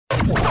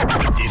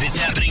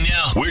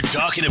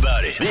talking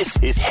about it. This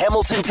is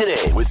Hamilton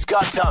Today with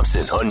Scott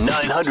Thompson on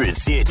 900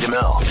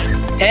 CHML.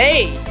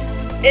 Hey,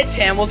 it's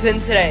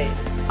Hamilton Today.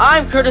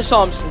 I'm Curtis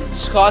Thompson,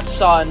 Scott's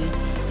son.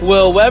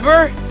 Will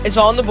Weber is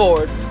on the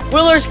board.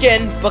 Will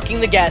Erskine booking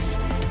the guests.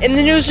 In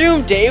the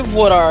newsroom, Dave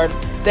Woodard.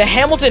 The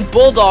Hamilton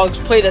Bulldogs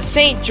play the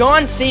St.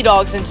 John Sea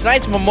Dogs in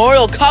tonight's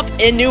Memorial Cup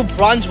in New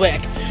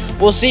Brunswick.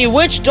 We'll see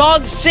which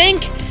dogs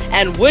sink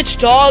and which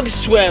dogs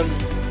swim.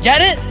 Get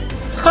it?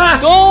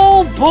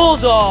 Go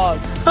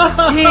Bulldogs!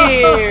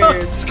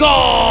 Here's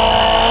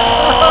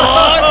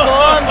Scott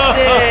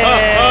Thompson!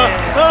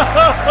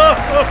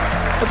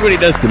 That's what he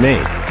does to me.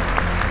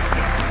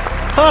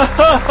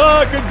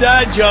 Good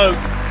dad joke.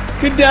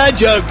 Good dad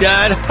joke,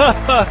 Dad.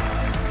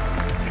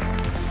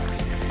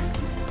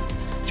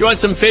 Do you want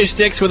some fish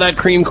sticks with that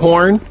cream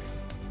corn?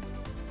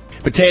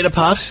 Potato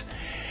puffs?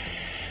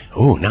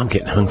 Oh, now I'm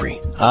getting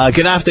hungry.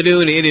 Good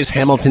afternoon. It is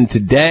Hamilton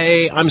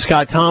Today. I'm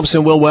Scott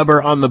Thompson. Will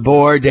Weber on the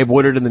board. Dave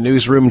Woodard in the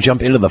newsroom.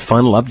 Jump into the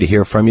fun. Love to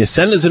hear from you.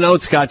 Send us a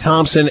note, Scott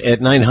Thompson at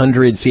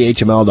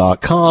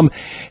 900CHML.com.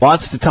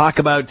 Lots to talk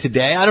about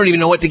today. I don't even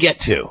know what to get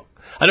to.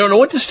 I don't know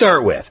what to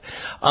start with.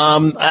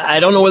 I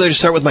don't know whether to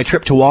start with my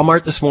trip to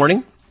Walmart this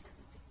morning,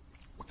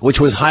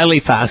 which was highly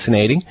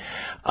fascinating.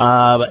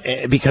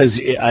 Because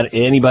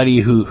anybody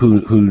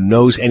who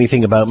knows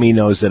anything about me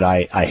knows that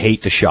I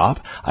hate to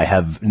shop. I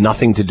have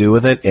nothing to do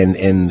with it.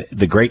 And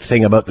the great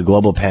thing about the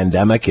global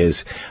pandemic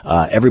is,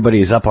 everybody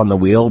is up on the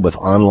wheel with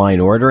online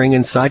ordering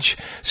and such.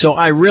 So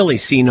I really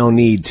see no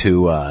need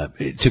to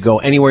go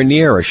anywhere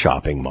near a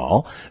shopping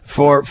mall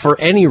for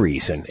any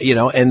reason,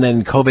 and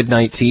then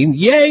COVID-19.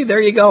 Yay.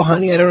 There you go,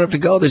 honey. I don't have to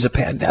go. There's a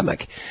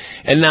pandemic.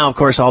 And now, of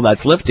course, all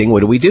that's lifting.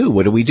 What do we do?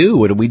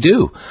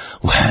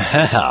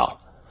 Well,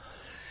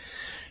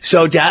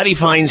 so Daddy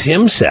finds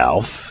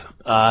himself,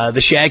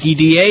 the Shaggy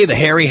DA, the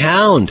hairy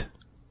hound.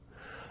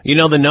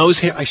 The nose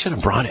hair. I should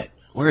have brought it.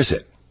 Where is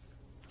it?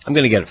 I'm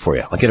going to get it for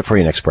you. I'll get it for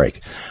you next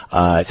break.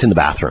 It's in the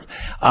bathroom.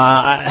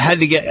 I had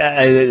to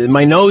get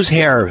my nose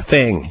hair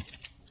thing.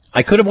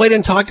 I could have waited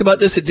and talked about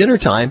this at dinner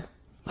time.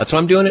 That's why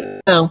I'm doing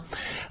it now.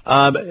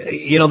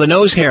 The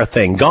nose hair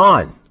thing,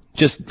 gone.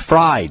 Just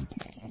fried.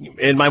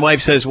 And my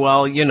wife says,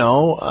 well, I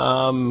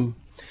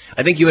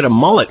think you had a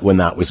mullet when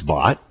that was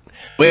bought.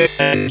 So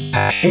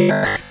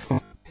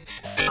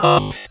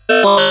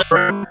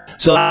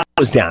that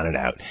was down and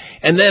out.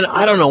 And then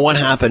I don't know what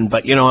happened,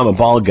 but I'm a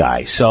bald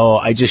guy, so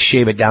I just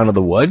shave it down to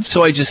the wood.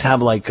 So I just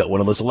have like one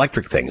of those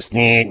electric things,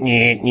 and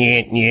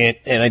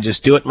I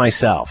just do it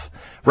myself.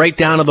 Right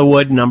down to the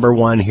wood, number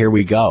one. Here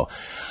we go.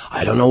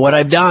 I don't know what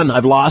I've done.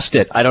 I've lost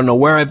it. I don't know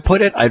where I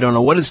put it. I don't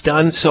know what it's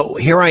done. So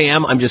here I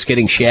am. I'm just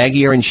getting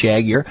shaggier and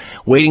shaggier,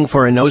 waiting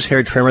for a nose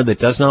hair trimmer that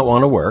does not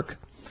want to work.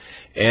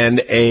 And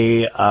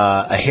a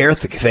hair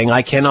thing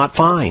I cannot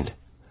find.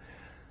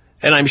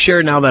 And I'm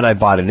sure now that I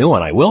bought a new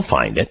one, I will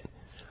find it.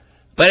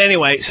 But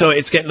anyway, so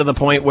it's getting to the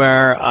point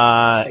where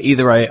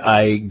either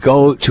I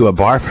go to a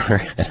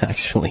barber and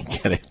actually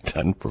get it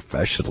done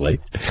professionally,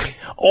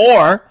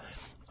 or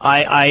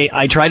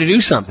I try to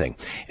do something.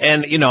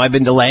 And, I've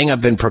been delaying,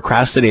 I've been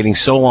procrastinating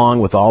so long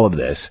with all of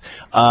this.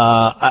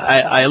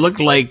 I look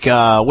like,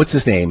 what's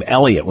his name?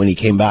 Elliot, when he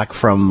came back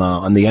from,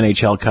 on the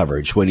NHL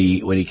coverage, when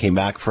he came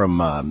back from,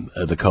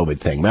 the COVID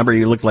thing. Remember,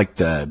 he looked like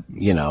the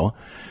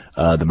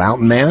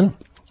mountain man?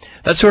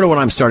 That's sort of what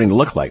I'm starting to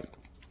look like.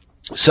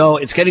 So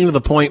it's getting to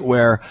the point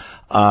where,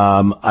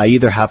 I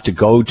either have to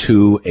go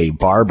to a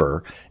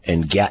barber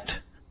and get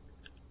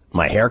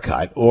my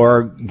haircut,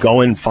 or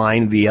go and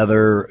find the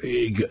other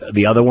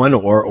one,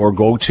 or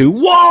go to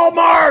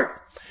Walmart.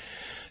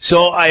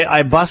 So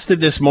I busted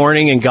this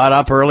morning and got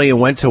up early and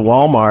went to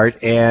Walmart,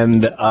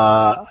 and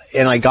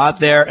I got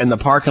there and the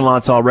parking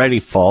lot's already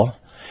full.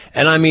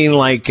 And I mean,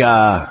 like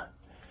a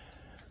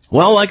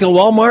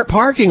Walmart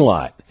parking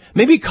lot.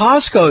 Maybe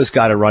Costco's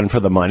got to run for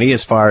the money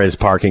as far as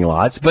parking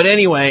lots. But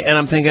anyway, and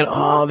I'm thinking,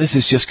 this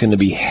is just going to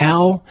be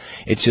hell.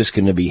 It's just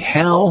going to be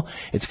hell.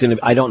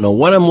 I don't know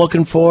what I'm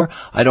looking for.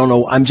 I don't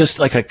know. I'm just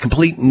like a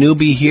complete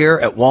newbie here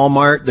at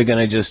Walmart. They're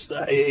going to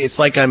it's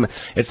like I'm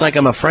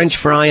a French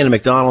fry in a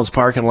McDonald's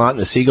parking lot and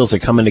the seagulls are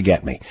coming to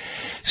get me.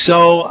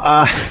 So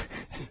I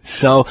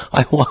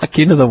walk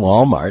into the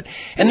Walmart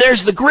and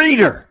there's the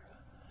greeter.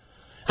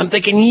 I'm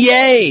thinking,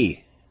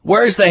 yay.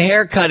 Where's the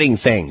hair cutting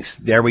things?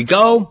 There we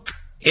go.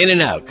 In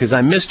and out, because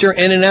I'm Mr.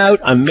 In and Out.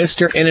 I'm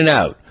Mr. In and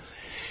Out.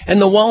 And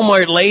the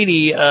Walmart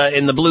lady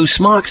in the blue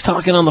smock's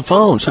talking on the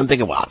phone. So I'm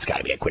thinking, well, it's got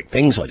to be a quick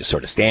thing. So I just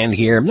sort of stand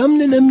here.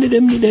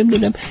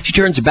 She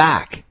turns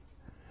back.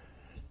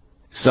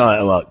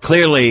 So,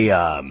 clearly,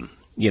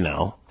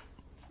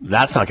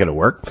 that's not going to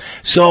work.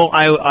 So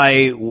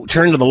I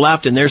turn to the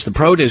left, and there's the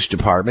produce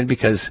department,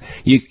 because,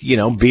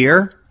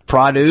 beer,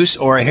 produce,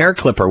 or a hair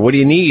clipper. What do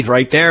you need?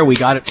 Right there. We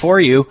got it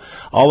for you.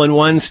 All in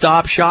one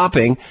stop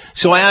shopping.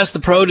 So I asked the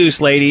produce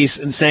ladies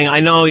and saying, I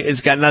know it's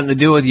got nothing to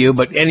do with you,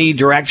 but any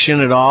direction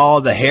at all,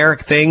 the hair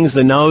things,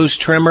 the nose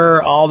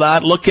trimmer, all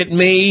that. Look at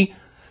me.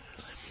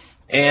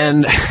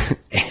 And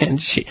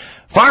she,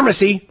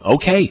 Pharmacy.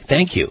 Okay,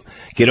 thank you.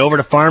 Get over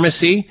to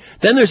pharmacy.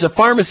 Then there's a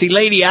pharmacy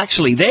lady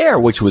actually there,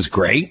 which was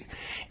great.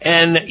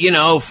 And,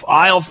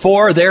 aisle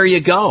 4, there you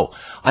go.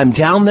 I'm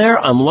down there,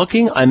 I'm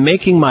looking, I'm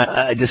making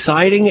my,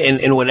 deciding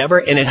and whatever,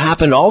 and it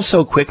happened all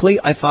so quickly,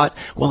 I thought,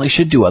 well, I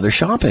should do other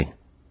shopping.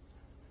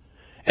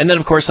 And then,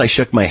 of course, I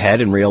shook my head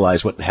and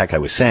realized what the heck I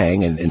was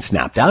saying and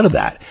snapped out of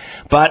that.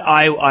 But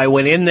I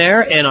went in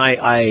there and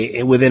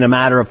I, within a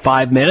matter of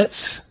 5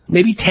 minutes,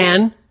 maybe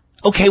 10,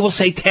 okay, we'll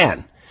say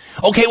 10.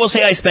 Okay, we'll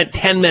say I spent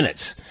 10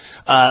 minutes,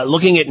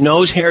 looking at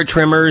nose hair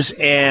trimmers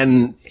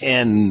and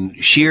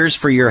shears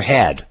for your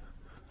head.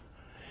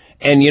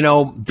 And,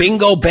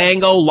 bingo,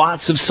 bango,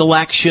 lots of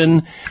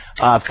selection,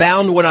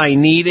 found what I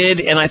needed.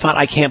 And I thought,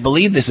 I can't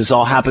believe this has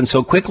all happened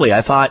so quickly.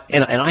 I thought,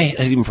 and I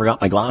had even forgot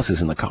my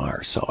glasses in the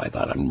car. So I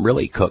thought, I'm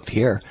really cooked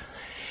here.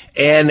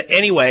 And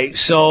anyway,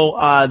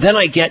 so then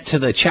I get to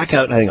the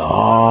checkout and I think,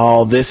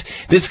 oh, this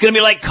is going to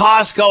be like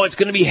Costco. It's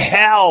going to be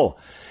hell.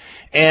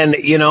 And,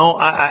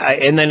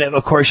 and then,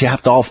 of course, you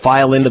have to all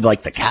file into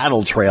like the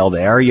cattle trail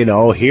there.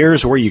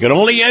 Here's where you can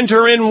only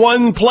enter in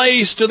one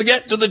place to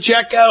get to the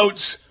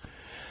checkouts.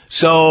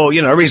 So,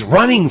 everybody's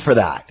running for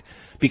that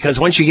because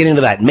once you get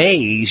into that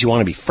maze, you want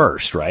to be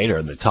first, right?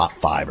 Or the top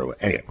 5 or what.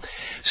 Anyway.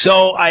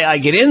 So I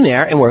get in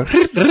there and we're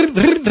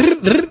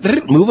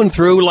moving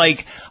through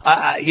like,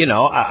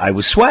 I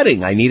was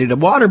sweating. I needed a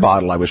water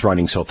bottle. I was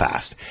running so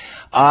fast.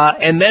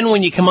 And then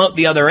when you come out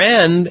the other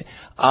end,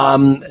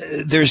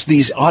 there's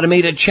these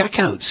automated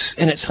checkouts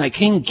and it's like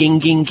ging, ging,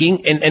 ging,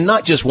 ging, and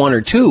not just one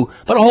or two,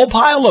 but a whole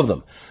pile of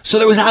them. So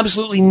there was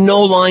absolutely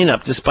no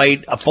lineup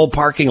despite a full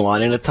parking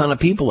lot and a ton of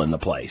people in the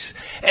place.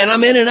 And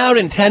I'm in and out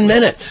in 10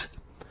 minutes.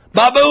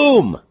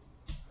 Ba-boom!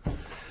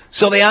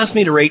 So they asked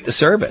me to rate the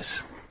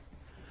service.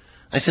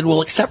 I said,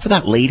 well, except for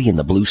that lady in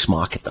the blue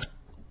smock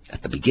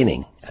at the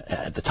beginning,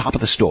 at the top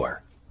of the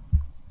store.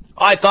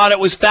 I thought it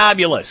was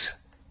fabulous.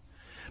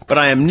 But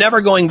I am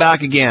never going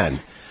back again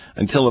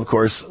until, of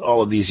course,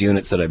 all of these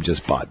units that I've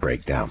just bought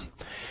break down.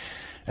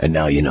 And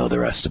now you know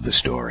the rest of the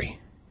story.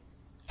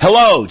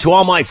 Hello to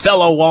all my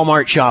fellow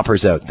Walmart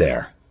shoppers out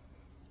there.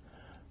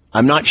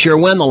 I'm not sure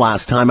when the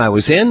last time I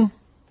was in,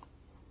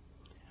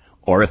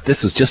 or if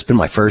this has just been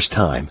my first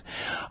time.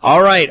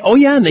 All right. Oh,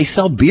 yeah, and they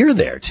sell beer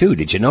there, too.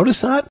 Did you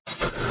notice that?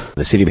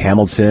 The City of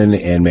Hamilton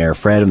and Mayor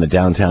Fred and the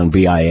downtown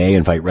BIA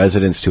invite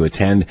residents to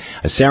attend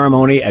a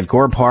ceremony at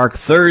Gore Park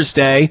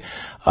Thursday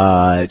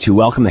to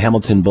welcome the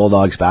Hamilton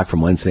Bulldogs back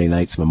from Wednesday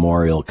night's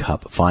Memorial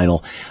Cup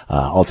final,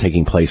 all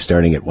taking place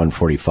starting at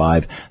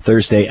 1:45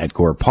 Thursday at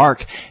Gore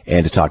Park.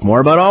 And to talk more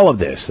about all of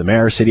this, the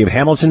Mayor, City of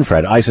Hamilton,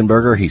 Fred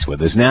Eisenberger, he's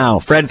with us now.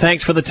 Fred,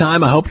 thanks for the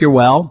time. I hope you're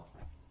well.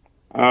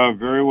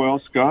 Very well,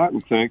 Scott,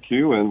 and thank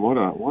you. And what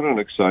an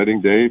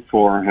exciting day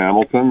for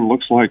Hamilton.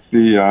 Looks like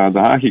the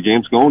hockey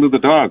game's going to the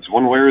Dogs,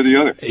 one way or the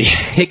other.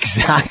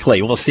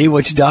 Exactly. We'll see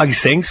which dog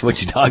sinks,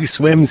 which dog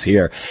swims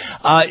here.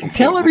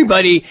 Tell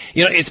everybody,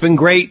 it's been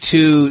great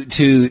to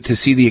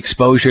see the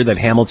exposure that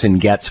Hamilton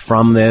gets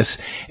from this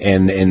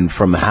and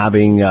from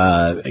having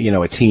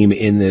a team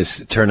in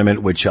this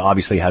tournament, which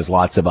obviously has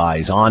lots of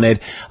eyes on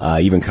it,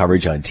 even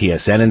coverage on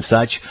TSN and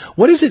such.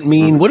 What does it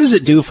mean? What does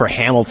it do for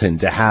Hamilton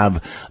to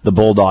have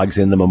the Bulldogs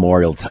in the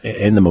Memorial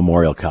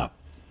Cup?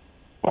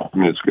 Well, I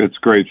mean, it's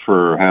great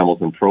for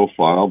Hamilton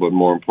profile, but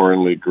more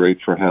importantly, great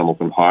for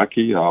Hamilton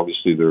hockey.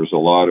 Obviously, there's a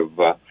lot of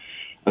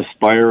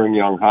aspiring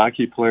young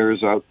hockey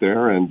players out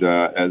there, and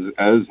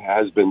as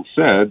has been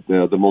said,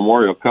 the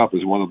Memorial Cup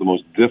is one of the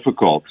most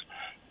difficult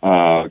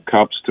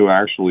cups to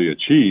actually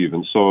achieve.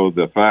 And so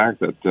the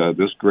fact that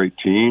this great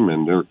team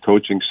and their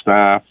coaching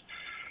staff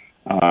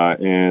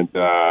and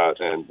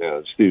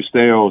Steve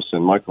Staios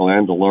and Michael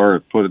Andelor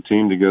have put a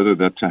team together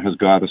that has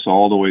got us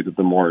all the way to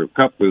the Memorial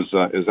Cup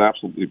is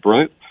absolutely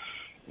brilliant.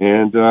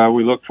 And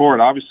we look forward,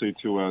 obviously,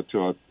 to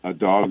a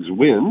Dogs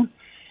win.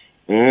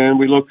 And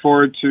we look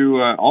forward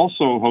to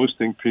also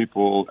hosting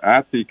people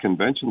at the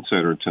Convention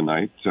Center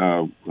tonight,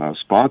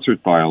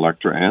 sponsored by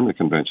Electra and the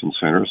Convention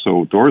Center.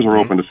 So doors are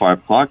open to 5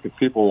 o'clock. If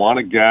people want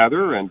to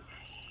gather and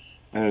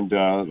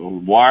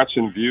watch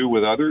and view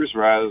with others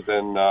rather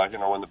than,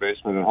 in the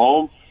basement at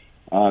home,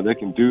 they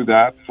can do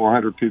that.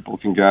 400 people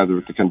can gather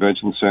at the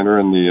Convention Center,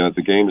 and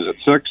the game is at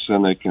 6,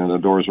 and the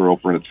doors are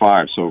open at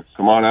 5. So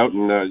come on out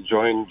and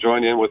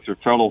join in with your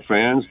fellow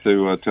fans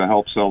to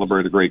help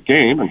celebrate a great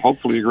game and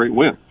hopefully a great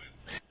win.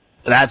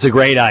 That's a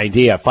great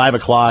idea. 5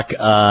 o'clock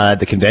at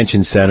the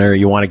Convention Center.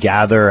 You want to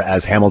gather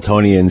as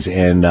Hamiltonians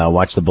and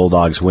watch the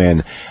Bulldogs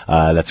win.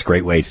 That's a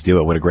great way to do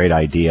it. What a great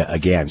idea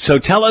again. So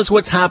tell us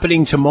what's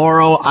happening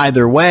tomorrow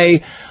either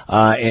way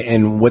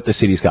and what the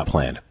city's got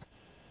planned.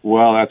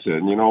 Well, that's it.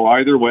 And,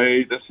 either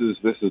way, this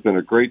has been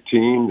a great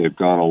team. They've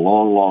gone a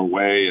long, long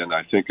way, and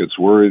I think it's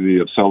worthy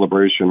of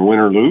celebration, win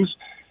or lose.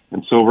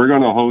 And so we're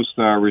going to host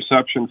a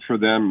reception for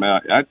them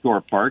at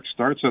Gore Park.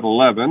 Starts at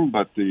 11,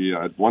 but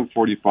at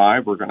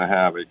 1:45 we're going to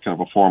have a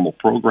kind of a formal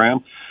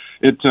program.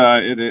 It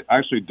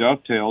actually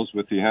dovetails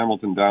with the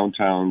Hamilton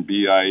Downtown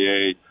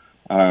BIA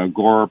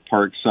Gore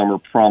Park Summer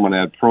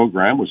Promenade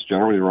program, which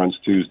generally runs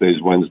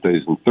Tuesdays,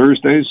 Wednesdays, and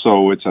Thursdays.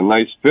 So it's a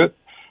nice fit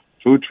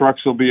Food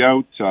trucks will be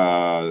out.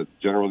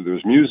 Generally,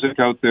 there's music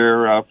out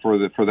there for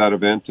that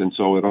event, and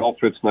so it all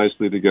fits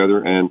nicely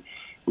together. And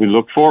we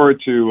look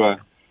forward to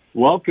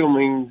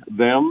welcoming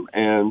them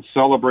and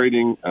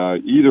celebrating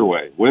either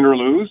way, win or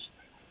lose.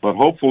 But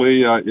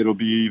hopefully, it'll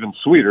be even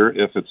sweeter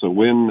if it's a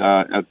win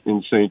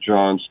in St.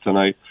 John's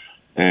tonight.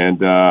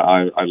 And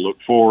I look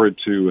forward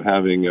to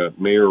having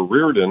Mayor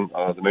Reardon,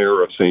 the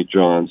mayor of St.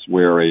 John's,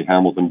 wear a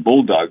Hamilton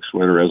Bulldog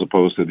sweater as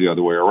opposed to the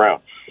other way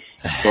around.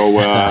 So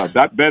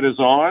that bet is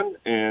on,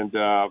 and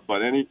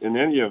but in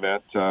any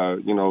event,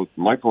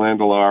 Michael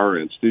Andelar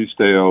and Steve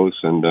Steos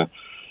and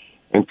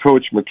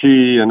Coach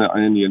McKee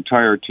and the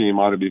entire team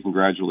ought to be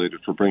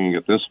congratulated for bringing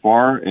it this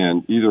far.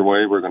 And either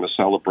way, we're going to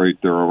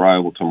celebrate their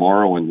arrival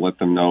tomorrow and let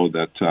them know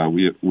that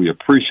we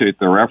appreciate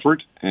their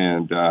effort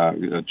and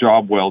a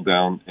job well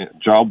done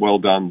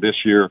this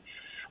year,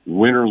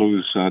 win or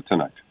lose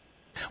tonight.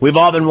 We've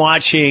all been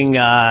watching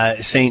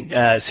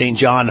St.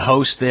 John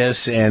host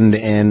this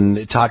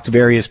and talk to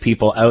various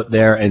people out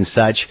there and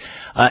such.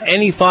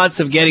 Any thoughts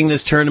of getting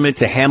this tournament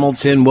to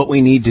Hamilton? What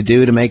we need to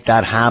do to make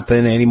that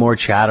happen? Any more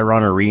chatter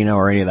on Arena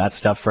or any of that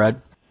stuff,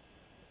 Fred?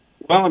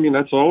 Well, I mean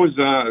that's always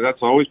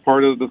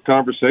part of the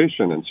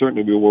conversation, and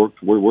certainly we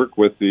work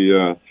with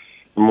the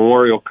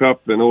Memorial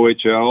Cup and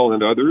OHL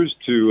and others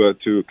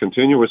to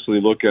continuously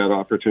look at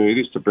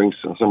opportunities to bring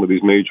some of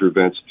these major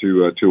events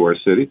to our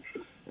city.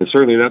 And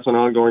certainly that's an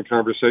ongoing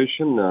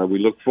conversation. We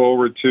look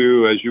forward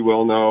to, as you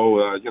well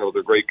know,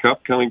 the Grey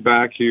Cup coming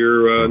back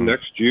here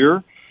next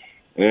year.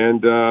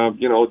 And,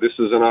 this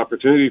is an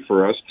opportunity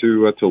for us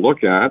to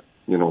look at,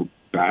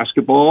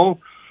 basketball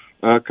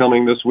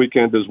coming this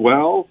weekend as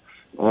well.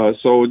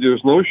 So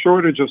there's no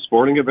shortage of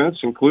sporting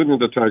events, including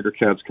the Tiger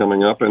Cats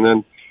coming up. And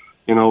then,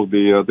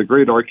 the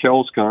Great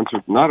Arkells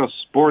concert, not a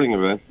sporting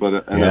event,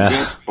 but an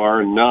event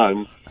bar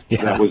none.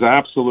 Yeah. That was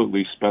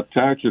absolutely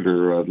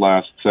spectacular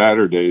last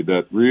Saturday.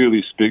 That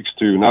really speaks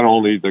to not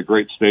only the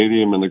great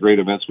stadium and the great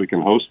events we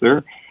can host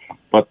there,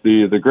 but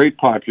the great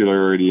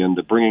popularity and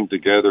the bringing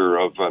together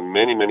of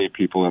many, many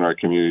people in our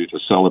community to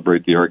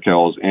celebrate the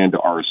Arkells and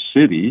our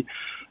city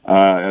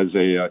as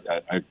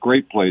a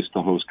great place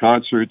to host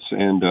concerts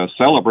and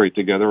celebrate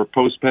together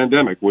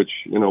post-pandemic, which,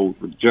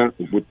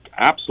 would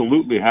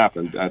absolutely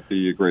happen at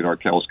the Great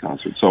Arkells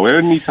concert. So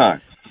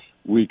anytime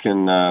we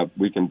can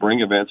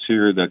bring events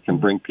here that can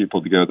bring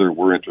people together,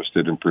 we're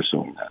interested in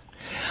pursuing that.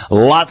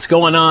 Lots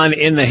going on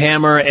in the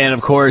Hammer, and of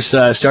course,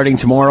 starting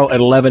tomorrow at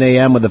 11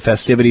 a.m. with the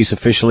festivities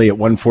officially at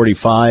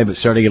 1:45,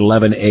 starting at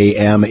 11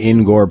 a.m.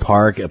 in Gore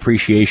Park,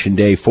 Appreciation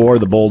Day for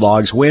the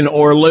Bulldogs, win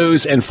or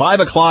lose, and 5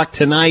 o'clock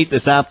tonight,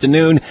 this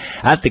afternoon,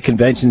 at the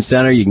Convention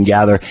Center. You can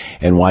gather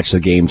and watch the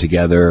game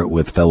together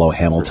with fellow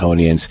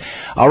Hamiltonians.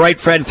 All right,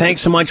 Fred,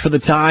 thanks so much for the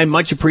time.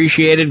 Much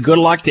appreciated. Good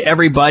luck to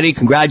everybody.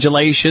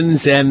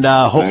 Congratulations, and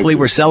hopefully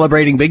we're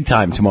celebrating big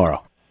time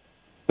tomorrow.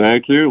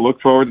 Thank you.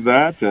 Look forward to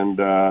that, and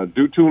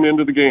do tune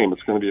into the game.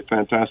 It's going to be a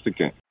fantastic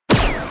game.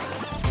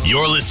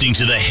 You're listening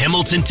to the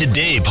Hamilton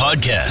Today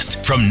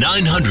podcast from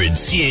 900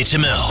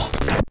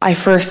 CHML. I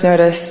first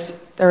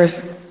noticed there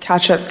was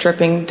ketchup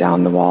dripping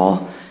down the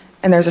wall,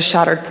 and there's a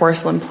shattered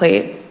porcelain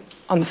plate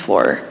on the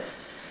floor.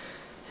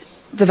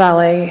 The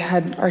valet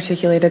had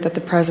articulated that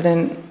the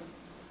president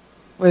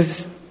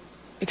was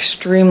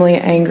extremely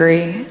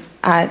angry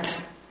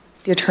at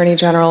the Attorney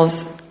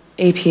General's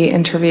AP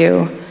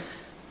interview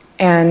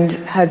and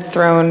had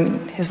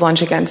thrown his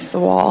lunch against the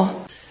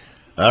wall.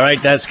 All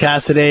right, that's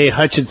Cassidy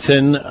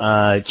Hutchinson,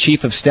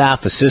 Chief of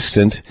Staff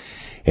Assistant,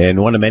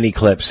 and one of many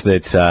clips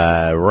that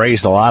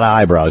raised a lot of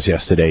eyebrows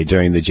yesterday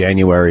during the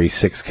January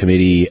 6th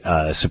committee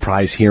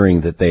surprise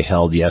hearing that they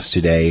held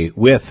yesterday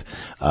with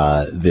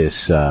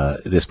this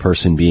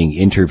person being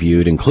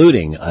interviewed,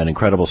 including an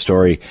incredible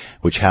story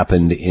which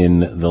happened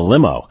in the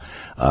limo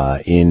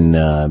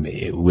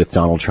with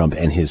Donald Trump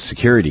and his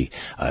security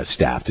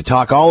staff. To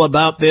talk all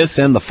about this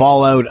and the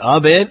fallout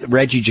of it,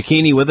 Reggie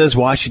Giacchini with us,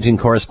 Washington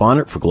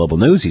correspondent for Global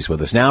News. He's with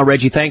us now.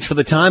 Reggie, thanks for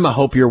the time. I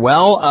hope you're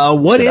well.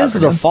 What is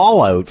the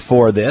fallout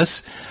for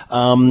this?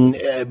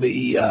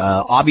 Obviously,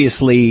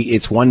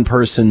 it's one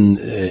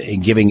person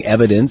giving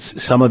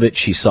evidence. Some of it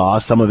she saw.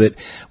 Some of it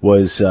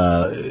was,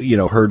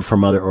 heard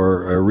from other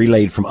or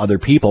relayed from other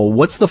people.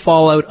 What's the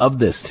fallout of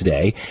this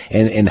today,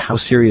 and how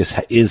serious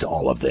is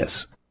all of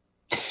this?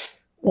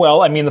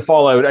 Well, I mean, the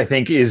fallout, I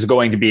think, is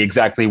going to be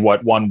exactly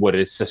what one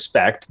would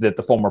suspect, that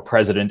the former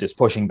president is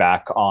pushing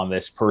back on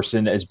this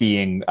person as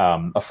being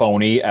a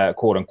phony,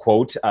 quote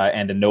unquote,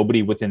 and a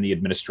nobody within the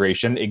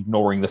administration,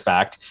 ignoring the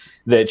fact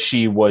that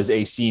she was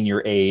a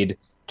senior aide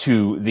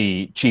to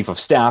the chief of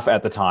staff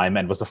at the time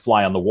and was a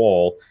fly on the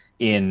wall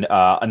in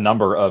a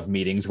number of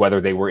meetings,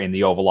 whether they were in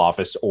the Oval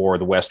Office or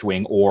the West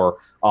Wing or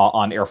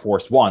on Air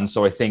Force One.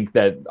 So I think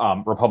that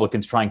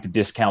Republicans trying to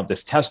discount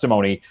this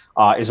testimony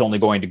is only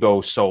going to go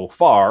so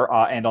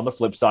far. And on the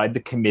flip side, the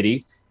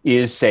committee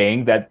is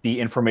saying that the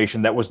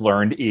information that was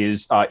learned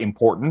is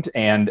important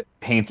and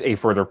paints a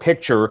further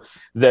picture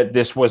that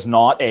this was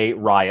not a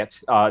riot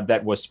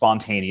that was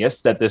spontaneous,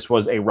 that this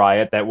was a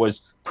riot that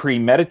was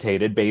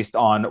premeditated based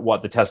on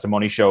what the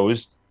testimony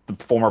shows the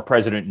former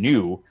president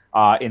knew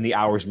in the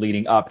hours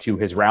leading up to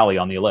his rally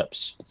on the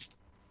Ellipse.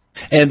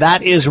 And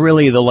that is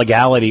really the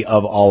legality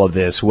of all of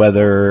this,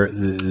 whether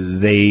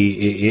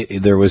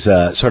there was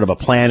a sort of a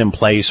plan in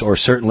place or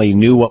certainly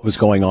knew what was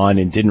going on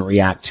and didn't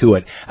react to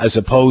it, as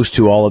opposed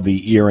to all of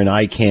the ear and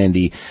eye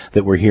candy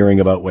that we're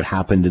hearing about what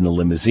happened in the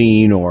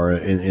limousine or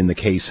in the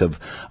case of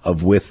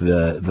with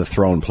the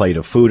thrown plate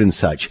of food and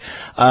such.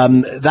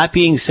 That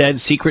being said,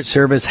 Secret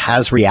Service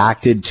has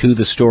reacted to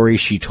the story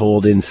she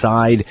told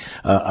inside.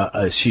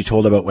 She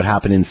told about what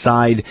happened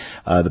inside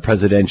the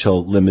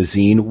presidential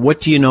limousine.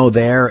 What do you know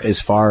there as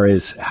far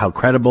as how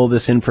credible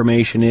this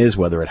information is,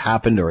 whether it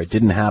happened or it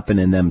didn't happen,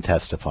 and them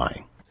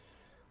testifying?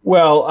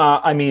 Well,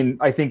 I mean,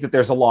 I think that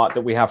there's a lot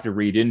that we have to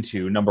read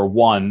into. Number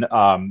one,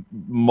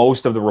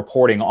 most of the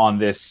reporting on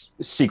this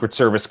Secret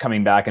Service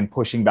coming back and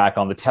pushing back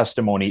on the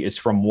testimony is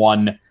from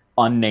one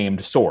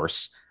unnamed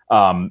source.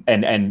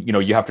 And you know,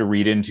 you have to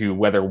read into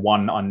whether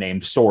one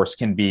unnamed source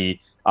can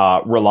be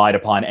relied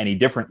upon any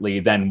differently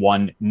than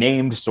one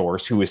named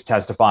source who is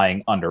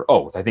testifying under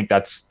oath. I think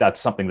that's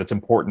something that's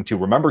important to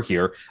remember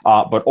here.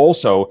 But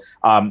also,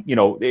 you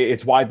know,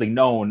 it's widely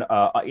known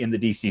in the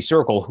DC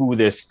circle who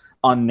this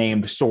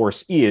unnamed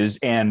source is,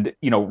 and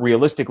you know,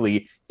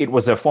 realistically, he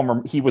was a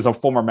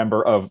former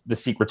member of the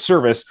Secret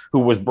Service who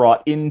was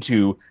brought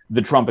into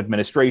the Trump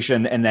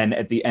administration, and then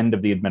at the end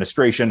of the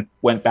administration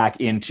went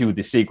back into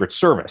the Secret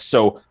Service.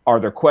 So,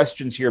 are there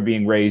questions here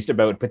being raised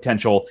about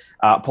potential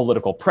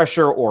political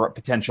pressure or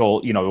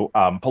potential, you know,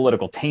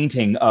 political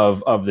tainting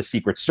of the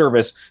Secret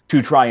Service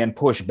to try and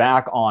push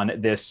back on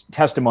this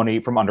testimony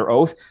from under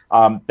oath?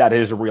 That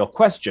is a real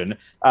question.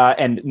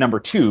 And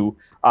number two,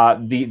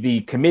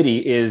 the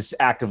committee is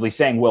actively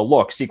saying, well,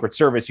 look, Secret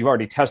Service, you've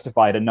already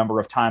testified a number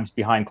of times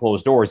behind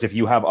closed doors. If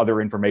you have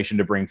other information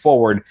to bring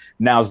forward,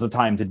 now's the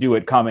time to do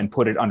it. Come and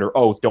put it under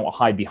oath. Don't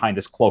hide behind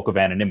this cloak of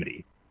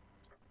anonymity.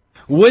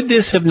 Would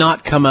this have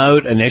not come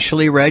out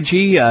initially,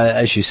 Reggie?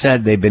 As you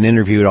said, they've been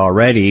interviewed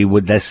already.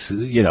 Would this,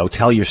 you know,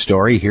 tell your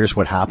story? Here's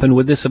what happened.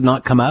 Would this have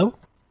not come out?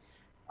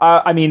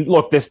 I mean,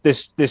 look,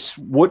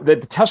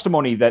 the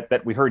testimony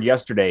that we heard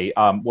yesterday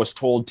was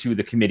told to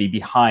the committee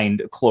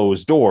behind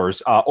closed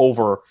doors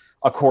over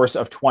a course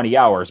of 20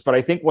 hours. But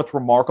I think what's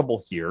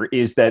remarkable here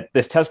is that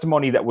this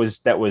testimony that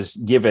was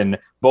given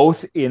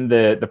both in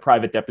the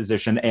private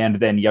deposition and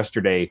then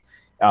yesterday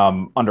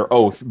under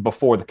oath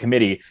before the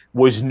committee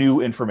was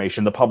new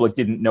information the public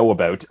didn't know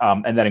about.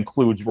 And that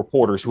includes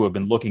reporters who have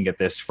been looking at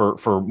this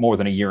for more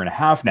than a year and a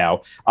half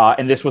now.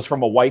 And this was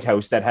from a White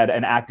House that had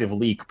an active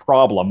leak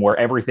problem where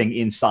everything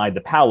inside the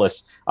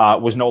palace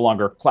was no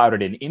longer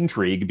clouded in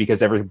intrigue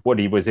because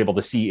everybody was able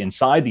to see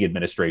inside the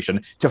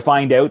administration to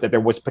find out that there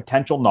was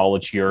potential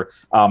knowledge here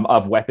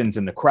of weapons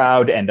in the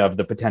crowd and of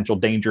the potential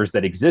dangers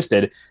that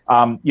existed.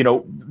 You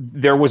know,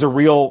 there was a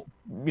real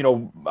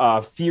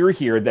fear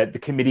here that the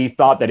committee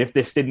thought that if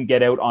this didn't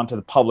get out onto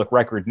the public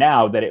record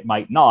now, that it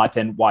might not.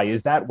 And why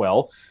is that?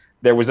 Well,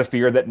 there was a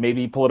fear that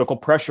maybe political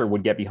pressure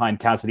would get behind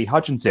Cassidy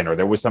Hutchinson, or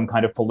there was some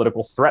kind of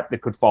political threat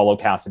that could follow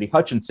Cassidy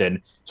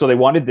Hutchinson. So they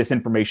wanted this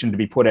information to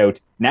be put out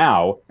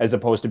now, as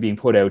opposed to being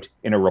put out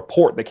in a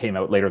report that came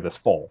out later this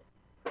fall.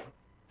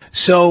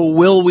 So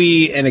will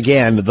we, and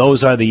again,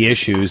 those are the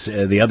issues.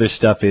 The other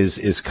stuff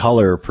is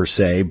color per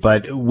se,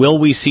 but will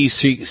we see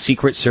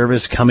Secret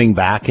Service coming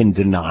back and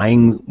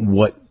denying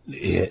what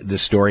the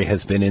story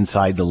has been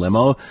inside the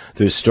limo?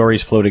 There's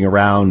stories floating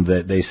around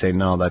that they say,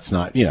 no, that's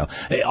not, you know,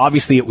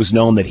 obviously it was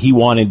known that he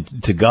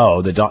wanted to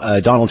go,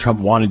 that Donald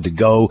Trump wanted to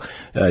go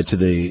to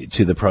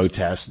the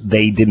protest.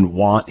 They didn't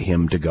want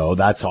him to go.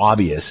 That's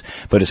obvious.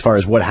 But as far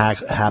as what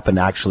happened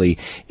actually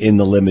in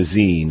the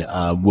limousine,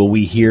 will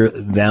we hear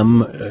them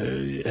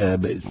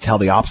tell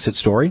the opposite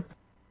story?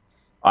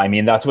 I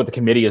mean, that's what the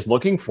committee is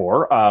looking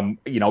for.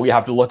 You know, we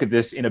have to look at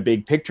this in a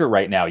big picture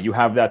right now. You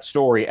have that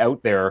story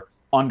out there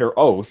under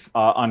oath,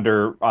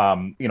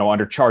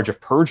 under charge of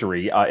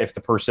perjury, if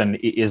the person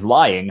is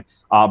lying,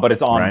 but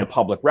it's on the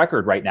public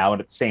record right now. And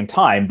at the same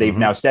time, they've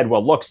now said,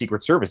 well, look,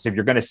 Secret Service, if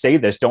you're going to say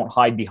this, don't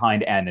hide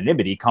behind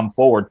anonymity. Come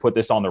forward, put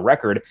this on the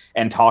record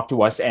and talk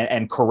to us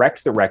and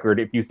correct the record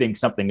if you think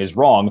something is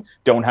wrong.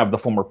 Don't have the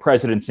former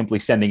president simply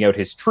sending out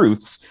his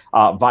truths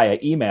via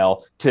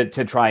email to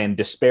try and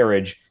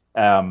disparage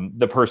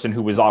the person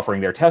who was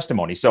offering their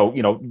testimony. So,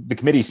 you know, the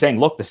committee is saying,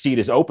 look, the seat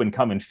is open,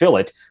 come and fill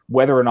it.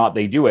 Whether or not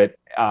they do it,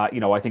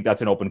 I think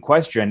that's an open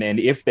question. And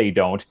if they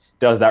don't,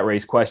 does that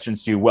raise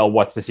questions to, well,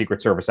 what's the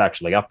Secret Service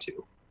actually up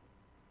to?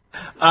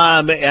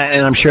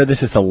 And I'm sure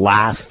this is the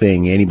last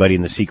thing anybody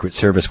in the Secret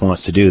Service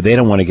wants to do. They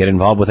don't want to get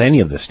involved with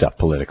any of this stuff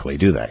politically,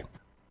 do they?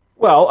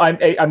 Well,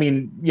 I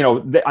mean, you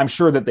know, I'm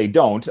sure that they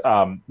don't.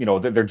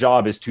 Their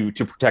job is to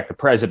protect the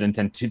president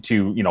and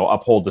to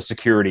uphold the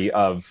security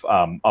of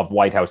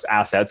White House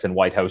assets and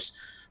White House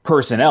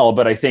personnel.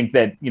 But I think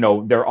that,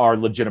 there are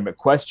legitimate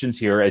questions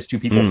here as to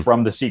people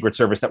from the Secret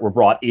Service that were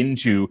brought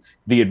into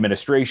the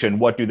administration.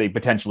 What do they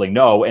potentially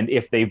know? And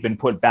if they've been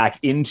put back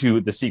into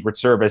the Secret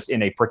Service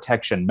in a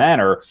protection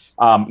manner,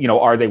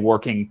 are they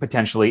working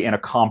potentially in a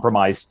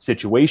compromised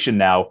situation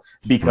now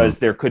because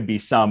there could be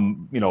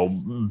some,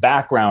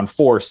 background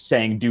force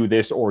saying do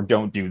this or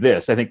don't do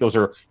this? I think those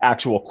are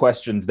actual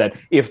questions that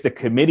if the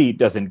committee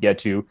doesn't get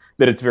to,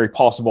 that it's very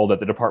possible that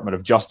the Department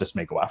of Justice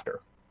may go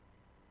after.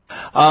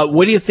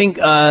 What do you think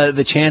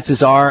the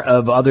chances are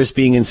of others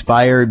being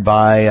inspired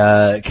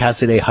by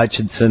Cassidy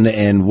Hutchinson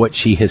and what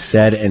she has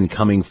said and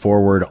coming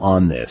forward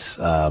on this?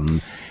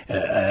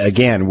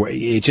 Again,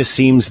 it just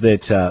seems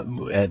that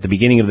at the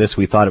beginning of this,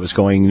 we thought it was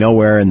going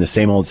nowhere and the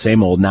same old,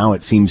 same old. Now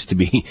it seems to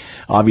be,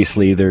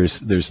 obviously,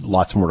 there's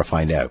lots more to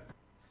find out.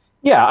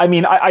 Yeah, I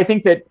mean, I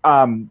think that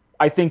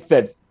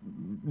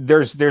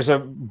there's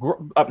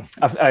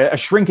a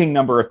shrinking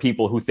number of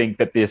people who think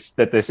that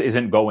this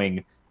isn't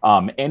going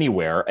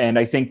anywhere. And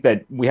I think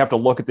that we have to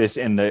look at this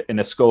in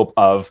the scope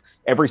of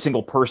every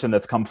single person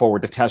that's come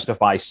forward to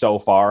testify so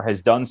far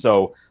has done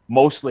so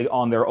mostly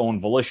on their own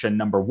volition,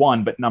 number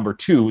one. But number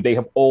two, they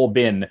have all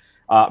been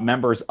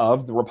members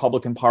of the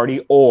Republican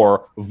Party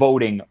or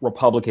voting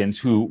Republicans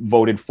who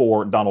voted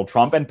for Donald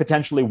Trump and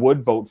potentially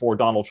would vote for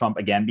Donald Trump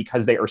again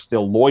because they are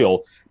still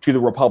loyal to the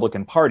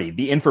Republican Party.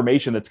 The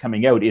information that's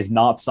coming out is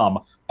not some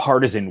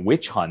partisan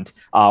witch hunt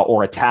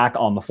or attack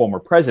on the former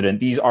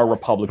president. These are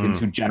Republicans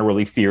who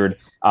generally feared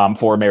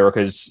for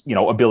America's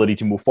ability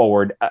to move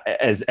forward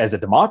as a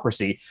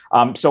democracy.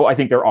 So I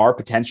think there are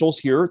potentials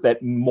here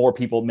that more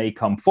people may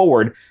come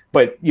forward.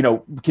 But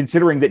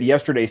considering that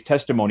yesterday's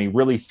testimony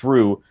really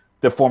threw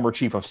the former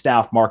chief of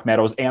staff, Mark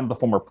Meadows, and the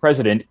former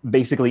president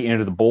basically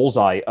into the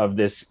bullseye of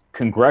this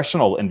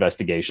congressional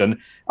investigation,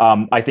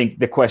 I think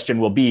the question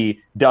will be,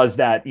 does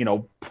that,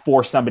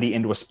 force somebody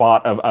into a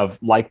spot of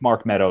like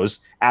Mark Meadows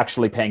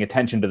actually paying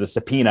attention to the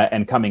subpoena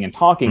and coming and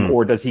talking,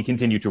 or does he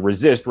continue to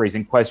resist,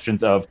 raising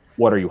questions of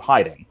what are you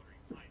hiding?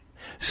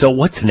 So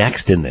what's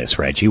next in this,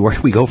 Reggie? Where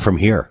do we go from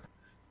here?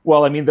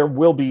 Well, I mean, there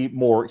will be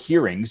more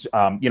hearings.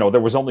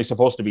 There was only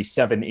supposed to be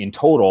 7 in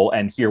total,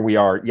 and here we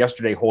are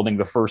yesterday holding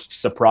the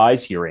first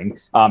surprise hearing.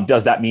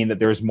 Does that mean that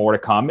there's more to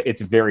come?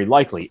 It's very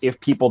likely.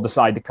 If people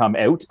decide to come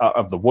out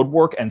of the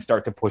woodwork and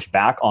start to push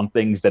back on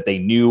things that they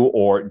knew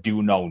or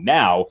do know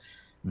now,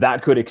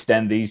 that could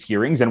extend these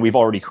hearings. And we've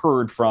already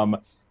heard from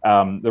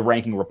the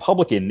ranking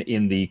Republican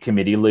in the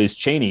committee, Liz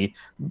Cheney,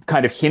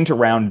 kind of hint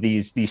around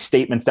these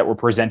statements that were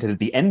presented at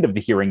the end of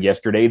the hearing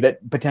yesterday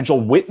that potential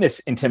witness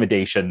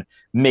intimidation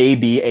may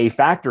be a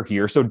factor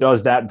here. So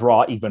does that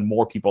draw even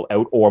more people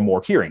out or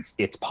more hearings?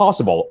 It's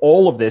possible.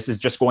 All of this is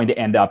just going to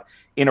end up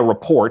in a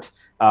report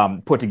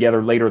put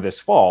together later this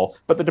fall.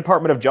 But the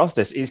Department of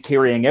Justice is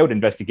carrying out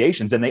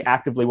investigations, and they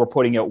actively were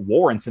putting out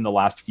warrants in the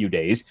last few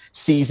days,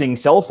 seizing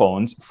cell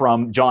phones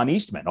from John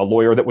Eastman, a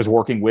lawyer that was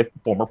working with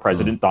former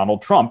President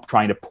Donald Trump,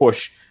 trying to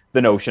push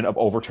the notion of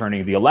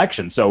overturning the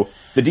election. So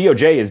the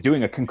DOJ is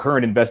doing a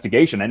concurrent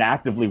investigation and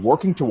actively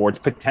working towards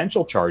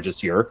potential charges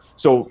here.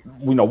 So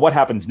what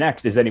happens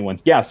next is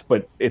anyone's guess,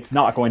 but it's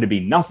not going to be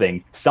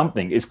nothing.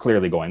 Something is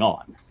clearly going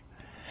on.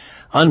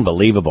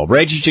 Unbelievable.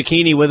 Reggie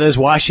Cecchini with us,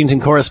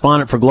 Washington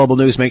correspondent for Global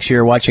News. Make sure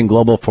you're watching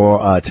Global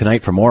for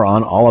tonight for more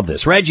on all of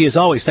this. Reggie, as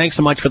always, thanks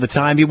so much for the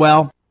time. Be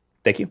well.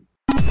 Thank you.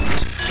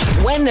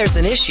 When there's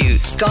an issue,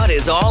 Scott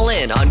is all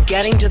in on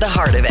getting to the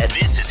heart of it.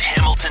 This is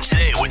Hamilton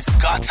Today with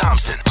Scott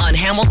Thompson on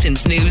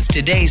Hamilton's News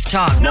Today's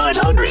Talk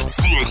 900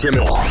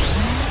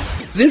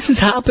 CHML. This has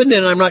happened,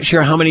 and I'm not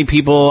sure how many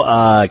people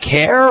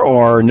care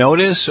or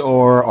notice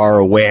or are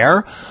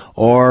aware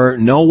or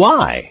know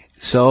why.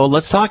 So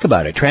let's talk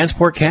about it.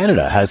 Transport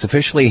Canada has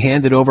officially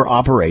handed over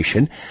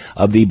operation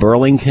of the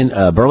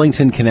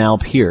Burlington Canal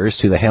Piers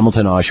to the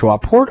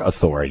Hamilton-Oshawa Port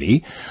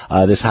Authority.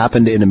 This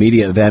happened in a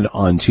media event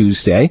on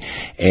Tuesday,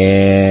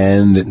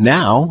 and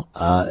now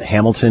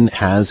Hamilton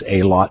has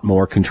a lot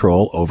more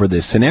control over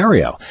this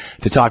scenario.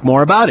 To talk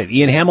more about it,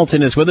 Ian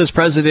Hamilton is with us,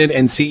 President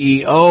and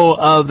CEO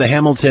of the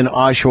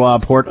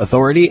Hamilton-Oshawa Port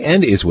Authority,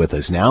 and is with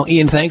us now.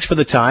 Ian, thanks for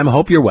the time.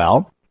 Hope you're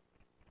well.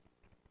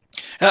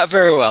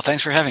 Very well.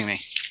 Thanks for having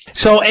me.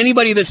 So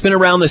anybody that's been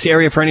around this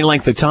area for any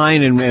length of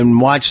time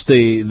and watched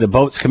the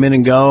boats come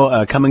and go,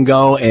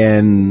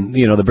 and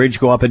the bridge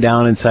go up and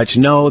down and such,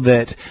 know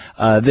that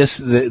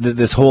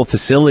this whole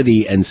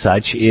facility and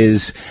such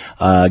is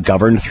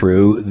governed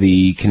through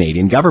the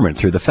Canadian government,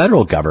 through the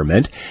federal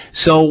government.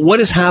 So what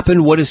has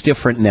happened? What is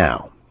different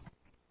now?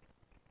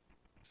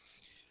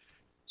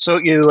 So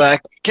you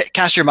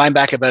cast your mind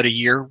back about a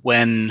year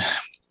when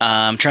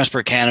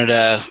Transport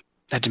Canada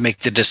had to make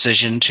the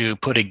decision to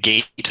put a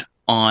gate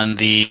on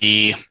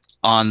the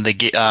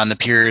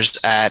piers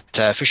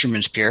at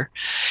Fisherman's Pier,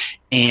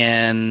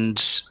 and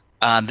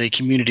the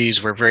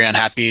communities were very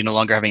unhappy no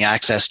longer having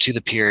access to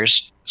the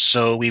piers.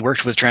 So we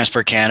worked with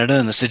Transport Canada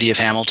and the City of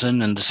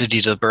Hamilton and the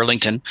cities of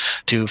Burlington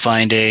to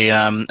find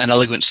an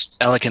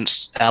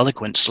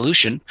eloquent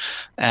solution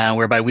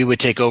whereby we would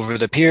take over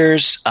the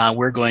piers.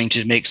 We're going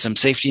to make some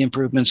safety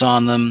improvements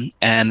on them,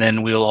 and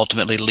then we'll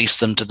ultimately lease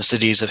them to the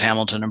cities of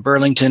Hamilton and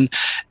Burlington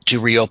to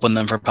reopen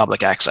them for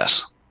public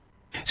access.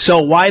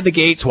 So why the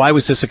gates? Why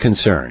was this a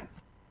concern?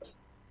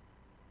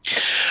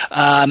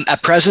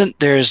 At present,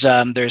 there's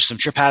some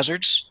trip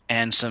hazards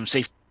and some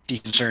safety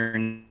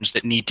concerns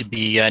that need to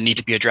be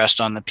addressed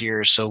on the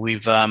piers. So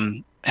we've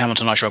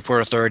Hamilton Oshawa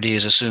Port Authority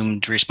has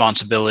assumed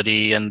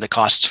responsibility and the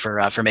costs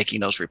for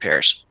making those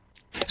repairs.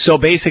 So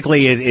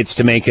basically, it's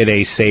to make it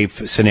a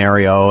safe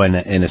scenario and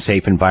a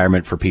safe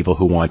environment for people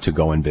who want to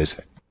go and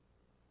visit.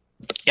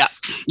 Yeah.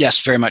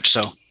 Yes, very much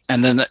so.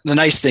 And then the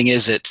nice thing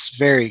is it's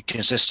very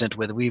consistent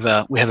with we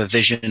have a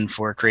vision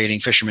for creating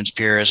Fisherman's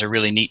Pier as a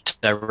really neat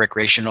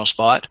recreational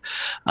spot.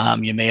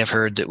 You may have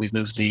heard that we've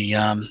moved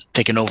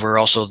taken over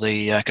also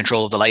the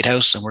control of the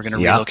lighthouse, and we're going to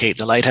relocate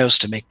the lighthouse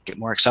to make it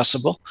more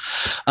accessible.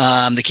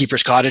 The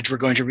Keeper's Cottage we're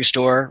going to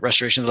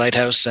restoration of the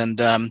lighthouse, and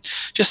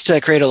just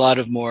to create a lot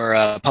of more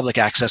public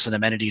access and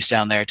amenities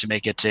down there to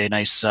make it a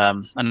nice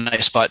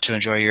spot to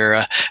enjoy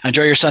your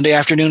Sunday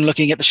afternoon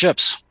looking at the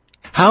ships.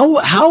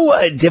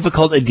 How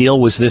difficult a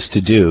deal was this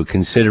to do,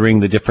 considering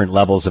the different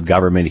levels of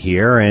government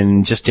here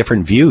and just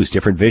different views,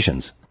 different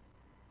visions?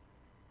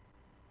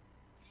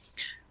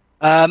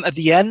 At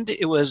the end,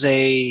 it was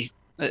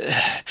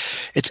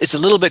it's a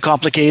little bit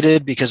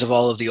complicated because of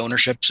all of the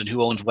ownerships and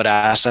who owns what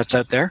assets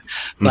out there.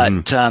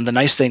 But the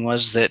nice thing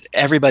was that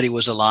everybody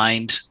was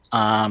aligned.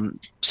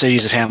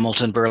 Cities of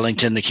Hamilton,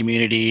 Burlington, the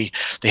community,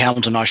 the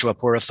Hamilton Oshawa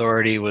Port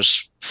Authority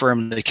was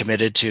firmly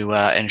committed to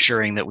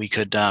ensuring that we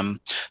could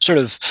sort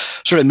of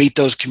meet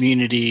those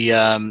community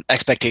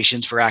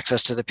expectations for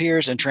access to the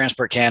piers, and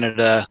Transport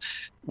Canada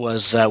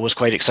was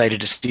quite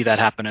excited to see that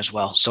happen as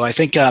well. So I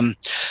think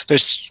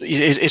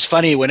it's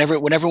funny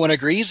whenever one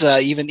agrees,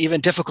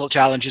 even difficult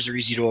challenges are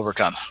easy to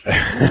overcome.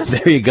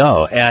 There you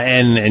go,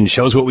 and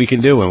shows what we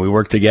can do when we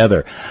work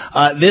together.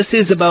 This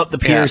is about the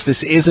piers. Yeah.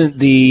 This isn't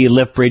the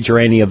lift bridge or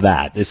any of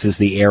that. This is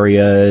the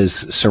areas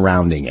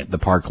surrounding it, the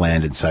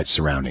parkland and such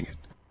surrounding it.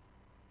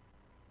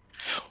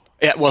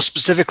 Yeah, well,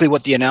 specifically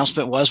what the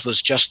announcement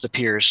was just the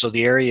piers. So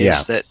the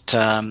areas that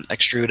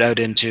extrude out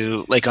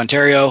into Lake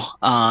Ontario,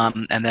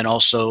 and then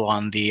also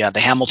on the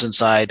Hamilton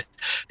side,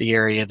 the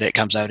area that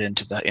comes out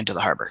into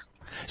the harbor.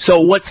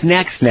 So what's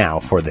next now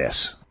for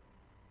this?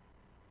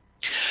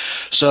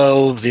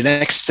 So the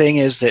next thing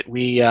is that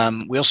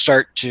we'll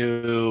start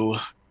to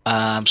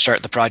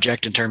start the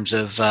project in terms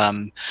of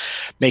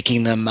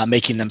making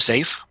them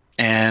safe,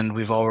 and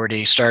we've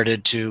already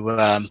started to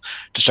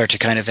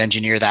kind of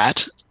engineer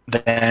that.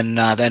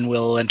 Then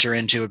we'll enter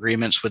into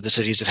agreements with the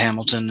cities of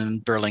Hamilton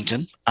and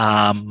Burlington.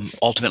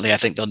 Ultimately, I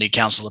think they'll need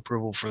council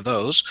approval for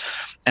those,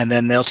 and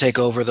then they'll take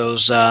over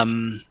those.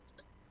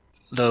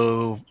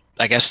 Though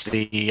I guess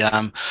the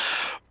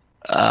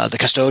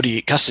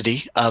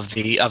custody of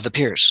the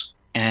piers,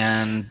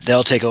 and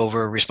they'll take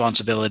over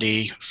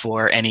responsibility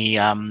for any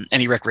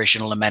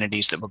recreational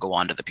amenities that will go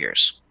onto the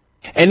piers.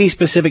 Any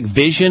specific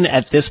vision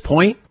at this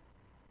point?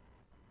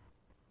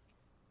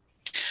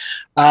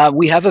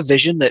 We have a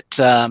vision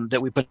that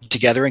we put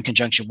together in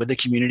conjunction with the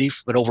community,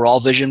 an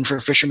overall vision for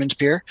Fisherman's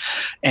Pier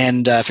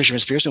and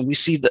Fisherman's Piers, and we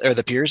see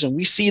the piers, and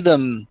we see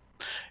them.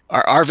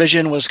 Our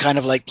vision was kind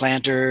of like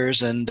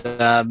planters and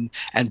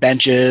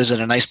benches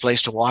and a nice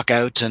place to walk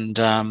out and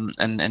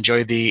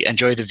enjoy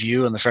the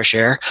view and the fresh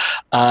air.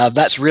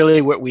 That's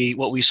really what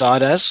we saw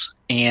it as,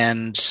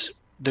 and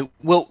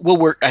we'll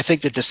work. I think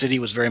that the city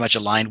was very much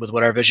aligned with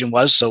what our vision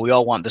was, so we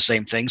all want the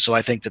same thing. So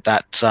I think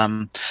that's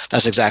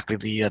exactly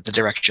the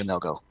direction they'll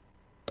go.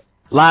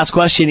 Last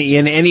question,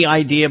 Ian. Any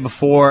idea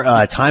before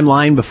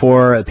timeline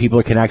before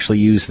people can actually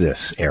use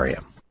this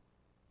area?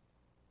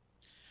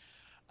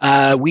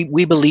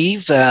 We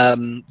believe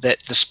that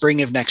the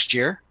spring of next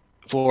year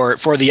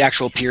for the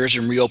actual piers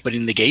and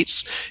reopening the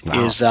gates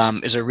is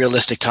a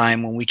realistic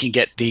time when we can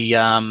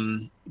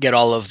get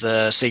all of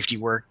the safety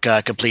work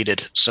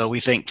completed. So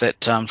we think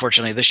that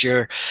unfortunately this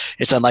year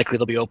it's unlikely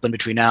they'll be open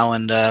between now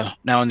and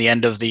the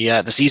end of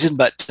the season.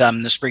 But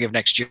the spring of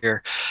next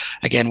year,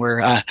 again,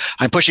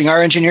 I'm pushing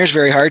our engineers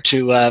very hard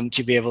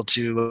to be able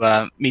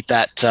to meet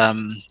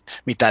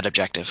that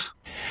objective.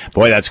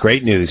 Boy, that's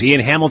great news. Ian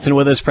Hamilton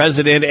with us,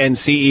 President and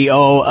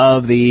CEO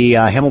of the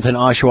Hamilton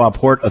Oshawa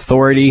Port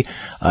Authority.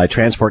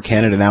 Transport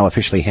Canada now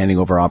officially handing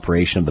over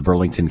operation of the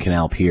Burlington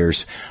Canal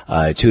Piers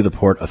to the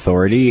Port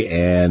Authority,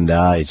 and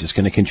it's just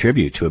going to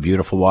contribute to a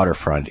beautiful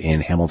waterfront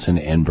in Hamilton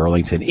and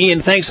Burlington.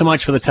 Ian, thanks so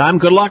much for the time.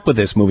 Good luck with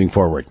this moving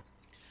forward.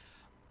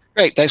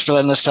 Great. Thanks for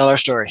letting us tell our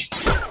story.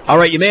 All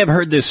right. You may have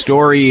heard this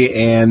story,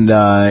 and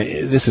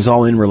this is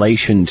all in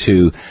relation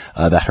to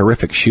that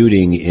horrific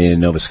shooting in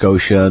Nova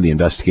Scotia, the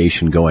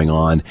investigation going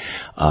on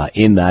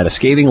in that. A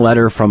scathing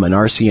letter from an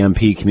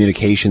RCMP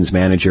communications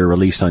manager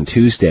released on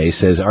Tuesday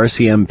says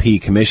RCMP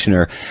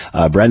Commissioner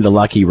Brenda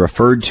Lucki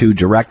referred to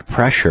direct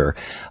pressure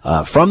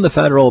from the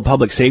federal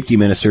public safety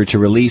minister to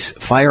release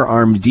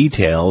firearm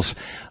details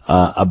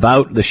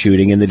about the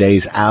shooting in the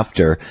days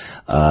after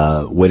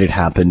when it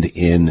happened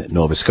in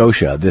Nova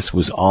Scotia. This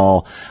was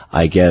all,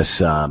 I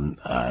guess,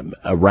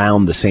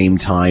 around the same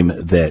time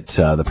that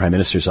the Prime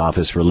Minister's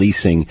office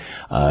releasing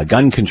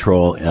gun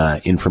control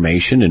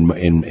information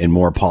and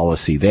more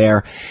policy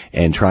there,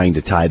 and trying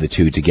to tie the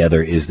two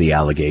together is the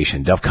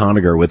allegation. Duff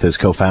Conacher with us,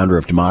 co-founder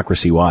of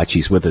Democracy Watch.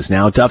 He's with us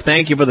now. Duff,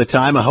 thank you for the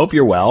time. I hope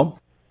you're well.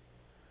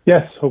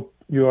 Yes, hope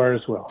you are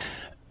as well.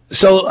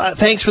 So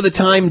thanks for the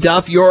time,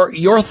 Duff.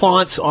 Your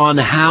thoughts on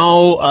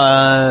how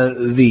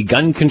the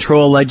gun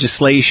control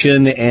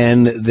legislation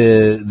and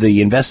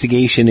the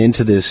investigation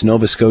into this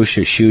Nova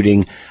Scotia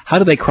shooting, how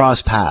do they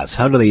cross paths?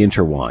 How do they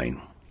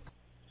intertwine?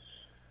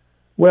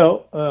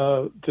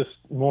 Well, just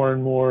more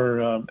and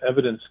more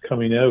evidence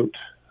coming out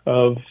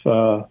of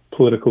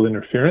political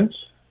interference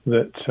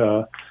that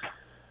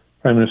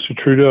Prime Minister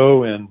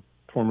Trudeau and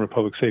former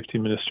Public Safety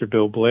Minister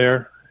Bill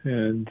Blair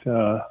and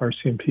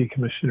RCMP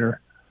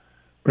Commissioner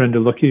Brenda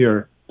Lucki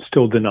are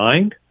still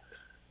denying.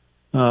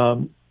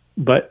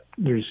 But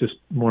there's just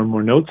more and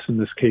more notes, in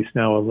this case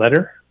now a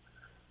letter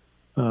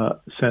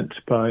sent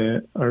by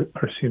our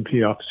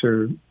RCMP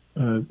officer,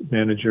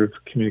 manager of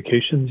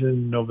communications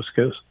in Nova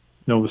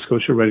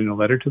Scotia, writing a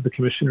letter to the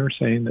commissioner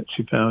saying that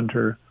she found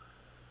her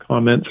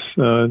comments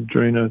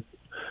during a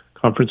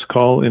conference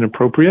call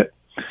inappropriate,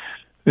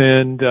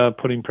 and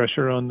putting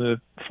pressure on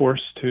the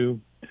force to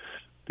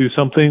do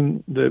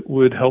something that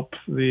would help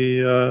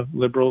the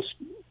Liberals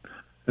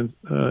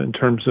in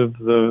terms of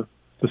the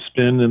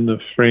spin and the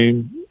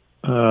frame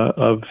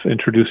of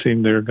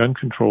introducing their gun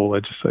control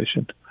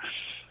legislation.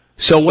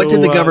 So what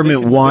did the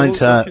government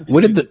want?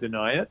 What did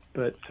deny it?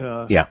 But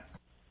yeah,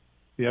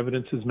 the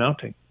evidence is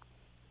mounting.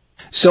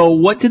 So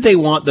what did they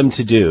want them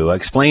to do?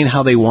 Explain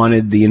how they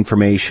wanted the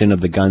information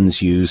of the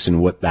guns used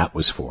and what that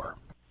was for.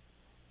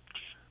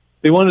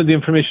 They wanted the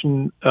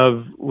information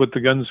of what the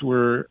guns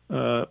were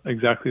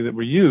exactly that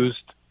were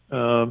used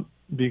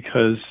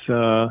because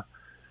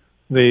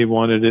they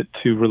wanted it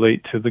to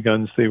relate to the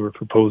guns they were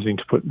proposing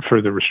to put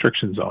further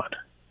restrictions on.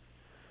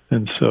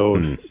 And so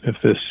if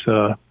this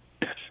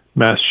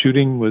mass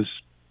shooting was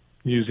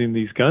using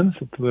these guns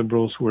that the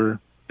Liberals were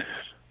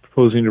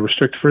proposing to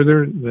restrict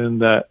further, then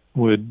that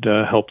would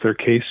help their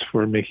case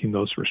for making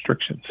those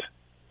restrictions.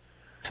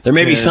 There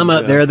may be some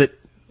out there that...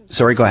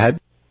 Sorry, go ahead.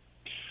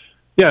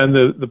 Yeah, and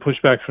the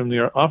pushback from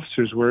the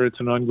officers were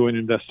it's an ongoing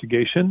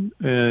investigation,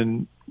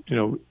 and, you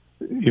know,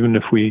 even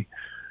if we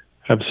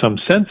have some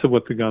sense of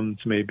what the guns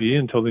may be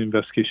until the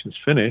investigation's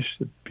finished,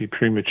 it'd be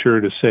premature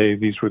to say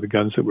these were the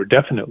guns that were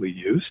definitely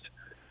used,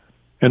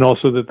 and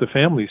also that the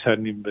families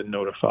hadn't even been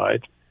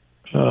notified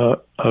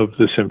of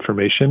this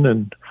information,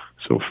 and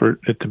so for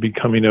it to be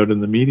coming out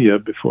in the media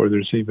before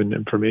there's even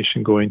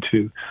information going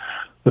to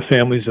the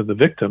families of the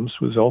victims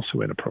was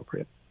also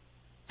inappropriate.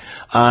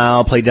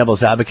 I'll play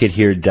devil's advocate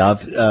here,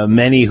 Duff.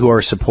 Many who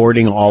are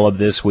supporting all of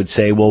this would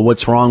say, well,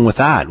 what's wrong with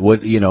that?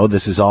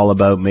 This is all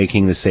about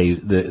making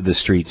the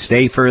streets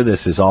safer.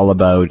 This is all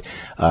about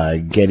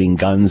getting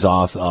guns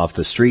off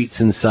the streets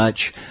and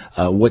such.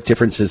 What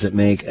difference does it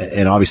make?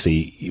 And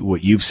obviously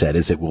what you've said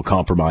is it will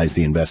compromise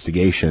the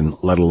investigation,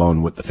 let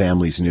alone what the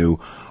families knew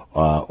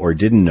or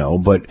didn't know.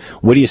 But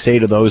what do you say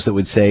to those that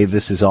would say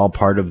this is all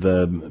part of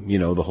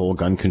the whole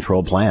gun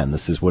control plan?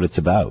 This is what it's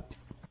about.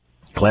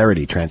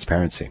 Clarity,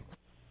 transparency.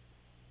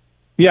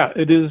 Yeah,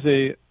 it is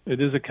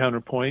a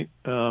counterpoint.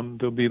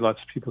 There'll be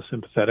lots of people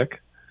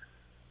sympathetic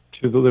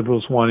to the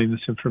Liberals wanting this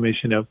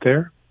information out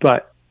there,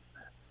 but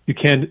you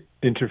can't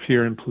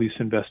interfere in police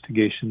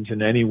investigations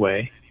in any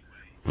way.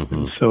 Mm-hmm.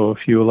 And so if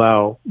you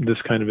allow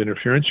this kind of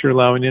interference, you're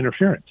allowing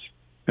interference.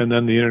 And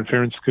then the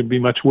interference could be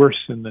much worse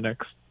in the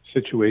next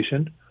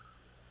situation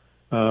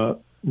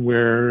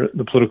where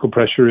the political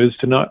pressure is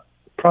to not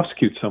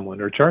prosecute someone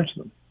or charge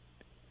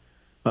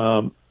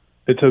them.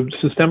 It's a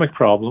systemic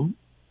problem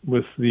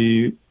with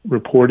the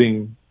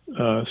reporting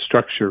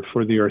structure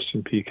for the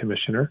RCMP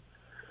commissioner.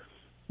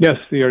 Yes,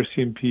 the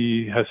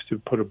RCMP has to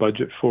put a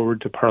budget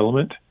forward to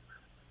Parliament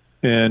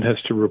and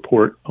has to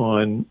report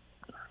on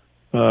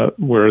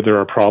where there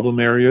are problem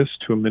areas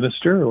to a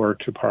minister or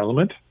to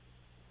Parliament.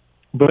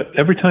 But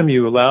every time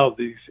you allow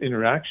these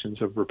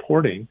interactions of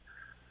reporting,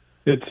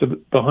 it's a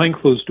behind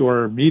closed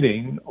door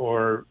meeting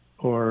or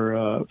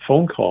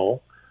phone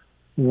call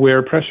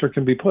where pressure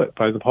can be put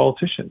by the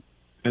politician.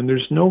 And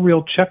there's no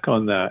real check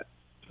on that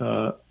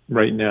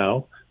right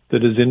now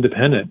that is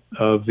independent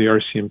of the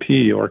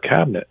RCMP or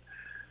cabinet.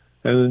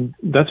 And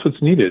that's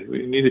what's needed.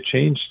 We need a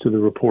change to the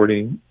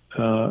reporting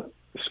so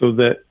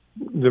that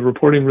the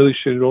reporting really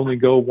should only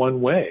go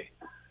one way.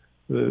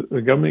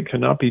 The government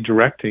cannot be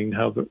directing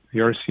how the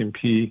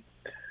RCMP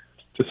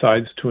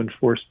decides to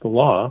enforce the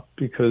law,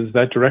 because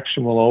that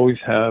direction will always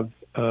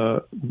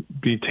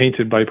be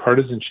tainted by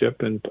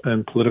partisanship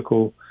and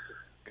political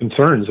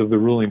concerns of the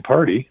ruling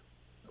party,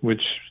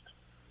 which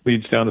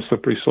leads down a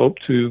slippery slope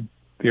to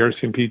the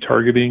RCMP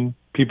targeting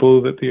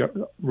people that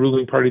the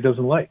ruling party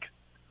doesn't like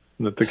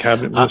and that the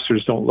cabinet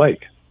ministers don't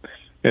like.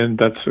 And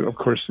that's, of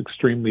course,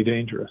 extremely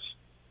dangerous.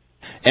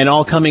 And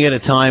all coming at a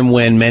time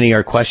when many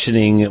are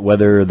questioning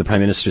whether the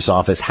Prime Minister's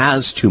office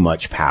has too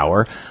much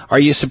power. Are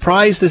you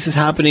surprised this is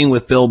happening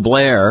with Bill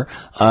Blair,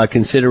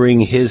 considering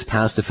his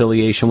past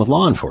affiliation with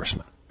law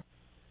enforcement?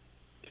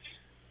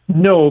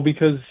 No,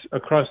 because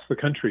across the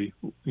country,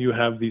 you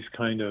have these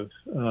kind of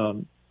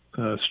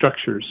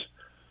structures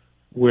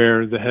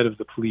where the head of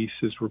the police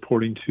is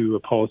reporting to a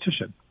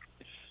politician,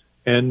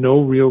 and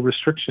no real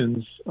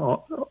restrictions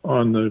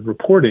on the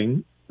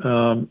reporting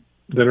that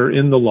are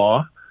in the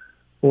law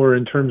or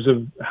in terms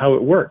of how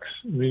it works.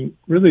 I mean,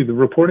 really, the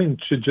reporting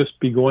should just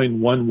be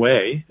going one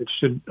way. It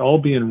should all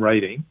be in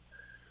writing,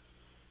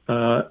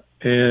 and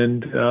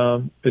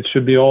it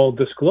should be all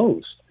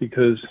disclosed,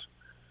 because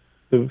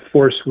the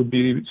force would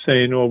be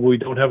saying, oh, we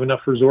don't have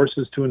enough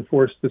resources to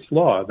enforce this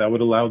law. That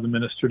would allow the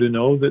minister to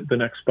know that the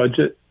next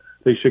budget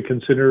they should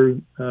consider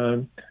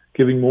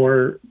giving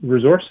more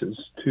resources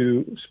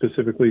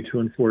specifically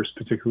to enforce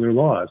particular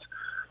laws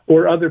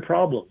or other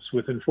problems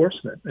with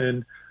enforcement.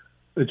 And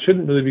it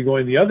shouldn't really be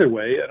going the other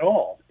way at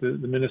all. The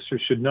minister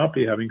should not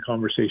be having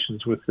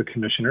conversations with the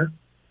commissioner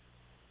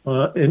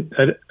or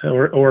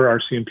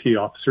RCMP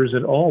officers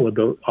at all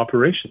about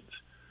operations.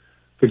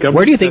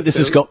 Where do you think this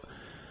is going?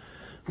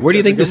 Where do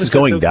you think this is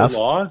going, Duff? The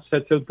law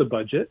sets out the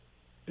budget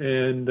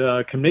and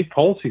can make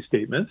policy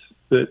statements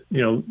that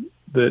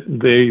that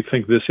they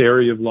think this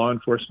area of law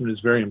enforcement is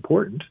very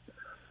important,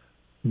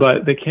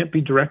 but they can't be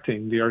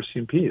directing the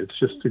RCMP. It's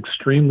just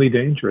extremely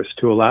dangerous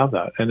to allow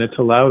that, and it's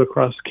allowed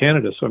across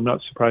Canada. So I'm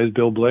not surprised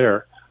Bill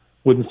Blair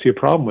wouldn't see a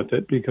problem with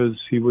it, because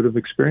he would have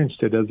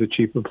experienced it as the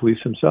chief of police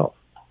himself.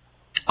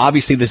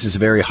 Obviously, this is a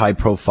very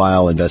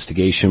high-profile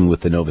investigation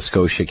with the Nova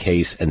Scotia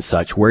case and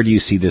such. Where do you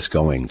see this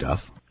going,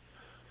 Duff?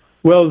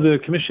 Well, the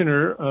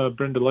commissioner,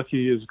 Brenda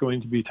Lucki, is going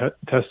to be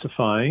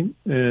testifying,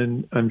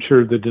 and I'm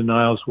sure the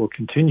denials will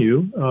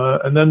continue.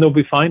 And then there'll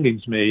be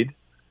findings made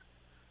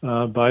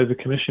by the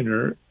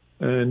commissioner,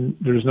 and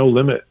there's no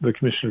limit. The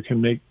commissioner can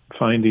make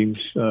findings.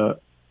 The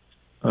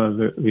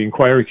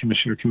inquiry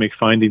commissioner can make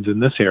findings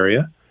in this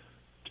area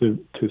to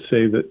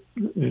say that,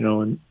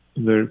 and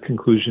their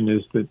conclusion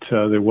is that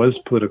there was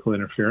political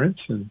interference,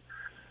 and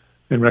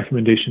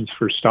recommendations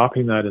for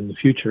stopping that in the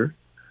future.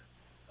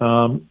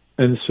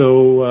 And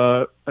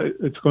so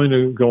it's going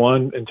to go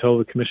on until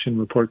the commission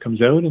report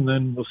comes out, and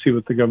then we'll see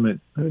what the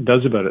government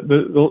does about it.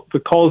 The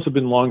calls have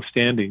been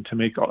long-standing to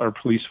make our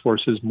police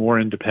forces more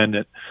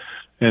independent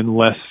and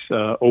less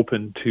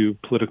open to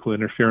political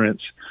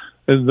interference.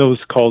 And those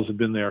calls have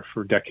been there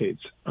for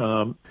decades.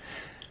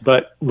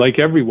 But like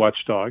every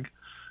watchdog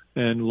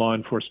and law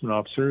enforcement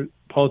officer,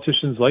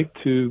 politicians like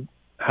to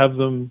have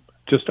them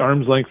just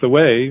arm's length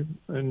away.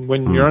 And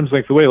when you're arm's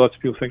length away, lots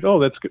of people think, oh,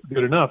 that's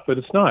good enough, but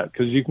it's not,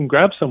 because you can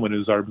grab someone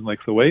who's arm's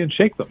length away and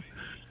shake them.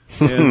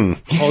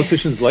 And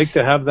politicians like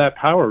to have that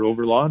power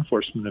over law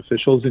enforcement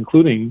officials,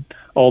 including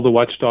all the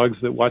watchdogs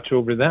that watch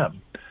over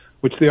them,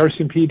 which the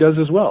RCMP does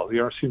as well. The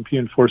RCMP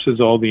enforces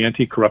all the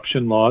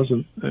anti-corruption laws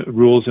and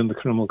rules in the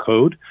criminal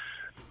code.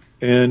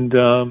 And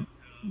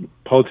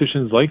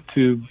politicians like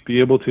to be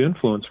able to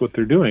influence what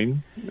they're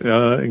doing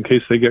in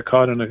case they get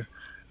caught in a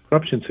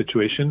corruption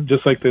situation,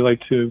 just like they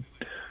like to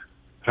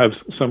have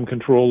some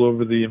control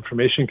over the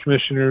information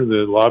commissioner,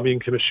 the lobbying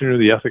commissioner,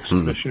 the ethics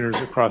commissioners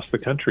across the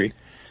country.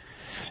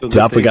 So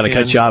Duff, we got to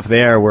cut you off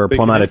there. We're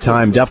plumb out of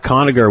time. Duff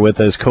Conacher with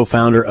us,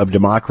 co-founder of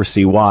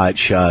Democracy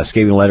Watch.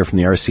 Scathing letter from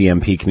the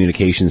RCMP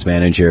communications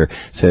manager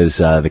says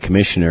the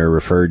commissioner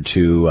referred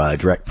to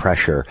direct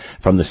pressure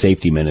from the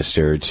safety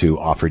minister to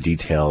offer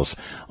details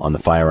on the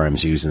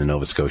firearms used in the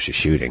Nova Scotia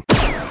shooting.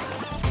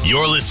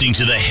 You're listening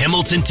to the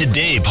Hamilton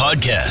Today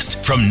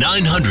podcast from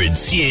 900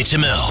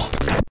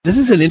 CHML. This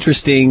is an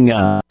interesting,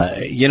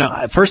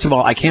 first of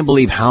all, I can't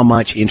believe how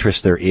much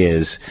interest there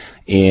is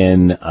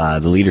in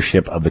the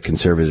leadership of the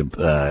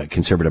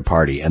Conservative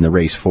Party and the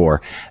race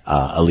for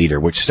a leader,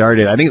 which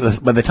started, I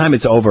think by the time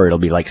it's over, it'll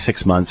be like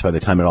 6 months by the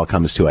time it all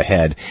comes to a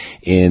head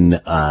in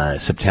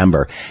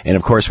September. And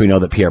of course, we know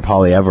that Pierre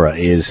Poilievre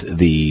is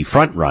the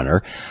front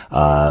runner,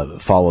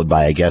 followed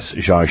by, I guess,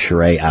 Jean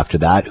Charest after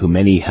that, who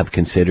many have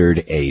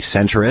considered a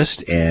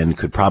centrist and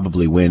could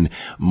probably win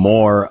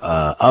more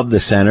of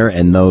the center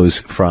and those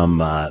from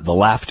the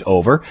left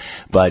over.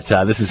 But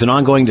this is an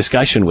ongoing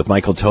discussion with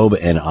Michael Taube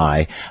and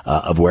I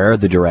of where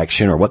the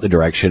direction or what the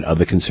direction of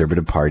the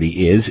Conservative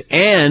Party is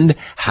and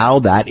how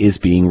that is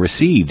being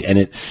received. And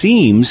it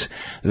seems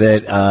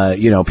that,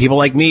 people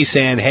like me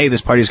saying, hey,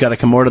 this party's got to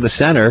come more to the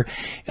center.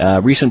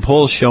 Recent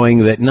polls showing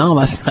that, no,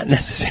 that's not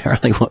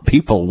necessarily what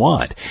people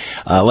want.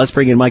 Let's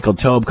bring in Michael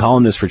Taube,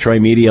 columnist for Troy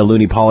Media,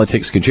 Loonie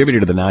Politics,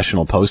 contributor to the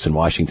National Post and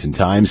Washington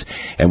Times,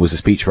 and was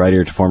a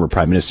speechwriter to former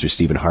Prime Minister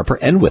Stephen Harper,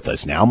 and with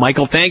us now.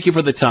 Michael, thank you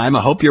for the time.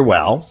 I hope you're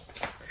well.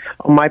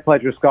 Oh, my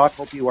pleasure, Scott.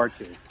 Hope you are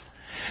too.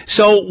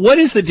 So what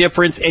is the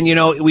difference? And,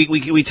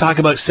 we talk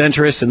about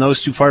centrists and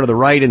those too far to the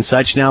right and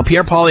such. Now,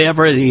 Pierre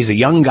Poilievre, he's a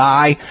young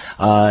guy.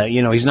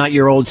 He's not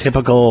your old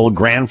typical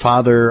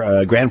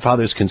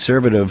grandfather's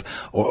conservative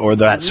or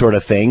that sort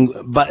of thing.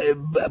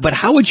 But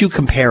how would you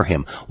compare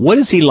him? What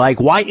is he like?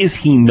 Why is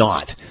he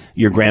not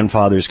your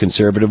grandfather's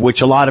conservative,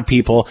 which a lot of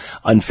people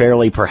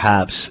unfairly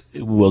perhaps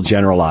will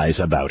generalize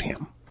about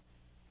him.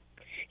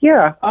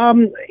 Yeah,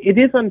 it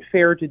is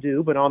unfair to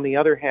do, but on the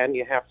other hand,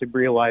 you have to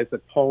realize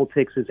that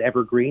politics is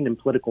evergreen and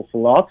political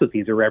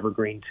philosophies are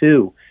evergreen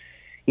too.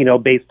 You know,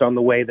 based on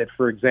the way that,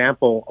 for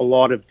example, a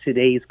lot of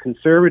today's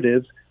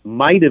conservatives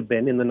might have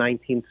been in the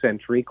 19th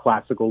century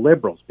classical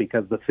liberals,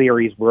 because the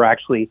theories were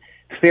actually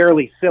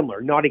fairly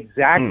similar, not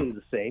exactly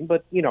the same,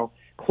 but, you know,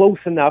 close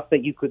enough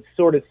that you could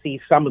sort of see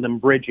some of them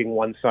bridging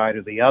one side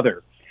or the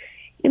other.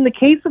 In the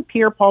case of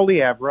Pierre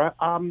Poilievre,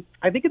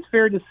 I think it's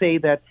fair to say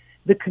that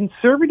the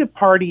Conservative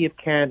Party of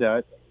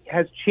Canada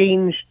has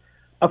changed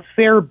a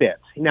fair bit.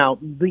 Now,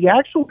 the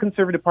actual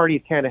Conservative Party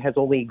of Canada has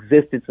only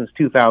existed since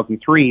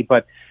 2003,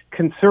 but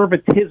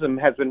conservatism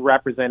has been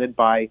represented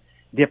by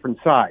different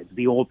sides.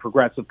 The old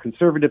Progressive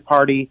Conservative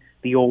Party,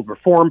 the old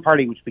Reform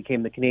Party, which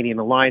became the Canadian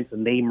Alliance,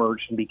 and they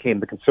merged and became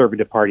the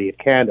Conservative Party of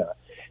Canada.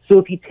 So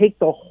if you take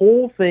the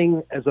whole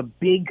thing as a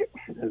big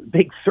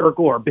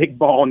circle or big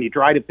ball and you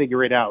try to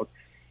figure it out,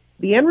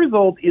 the end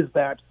result is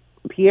that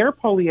Pierre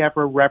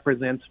Poilievre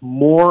represents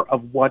more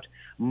of what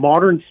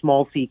modern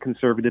small c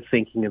conservative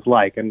thinking is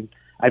like. And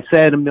I've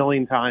said it a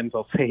million times,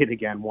 I'll say it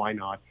again, why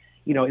not?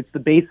 You know, it's the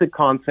basic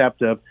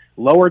concept of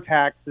lower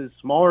taxes,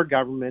 smaller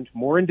government,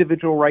 more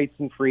individual rights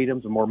and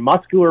freedoms, a more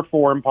muscular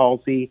foreign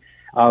policy,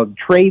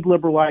 trade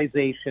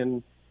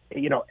liberalization,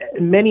 you know,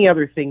 many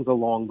other things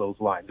along those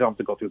lines. I don't have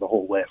to go through the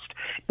whole list.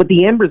 But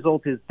the end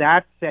result is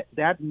that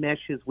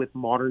meshes with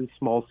modern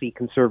small c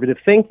conservative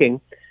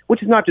thinking,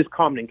 which is not just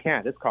common in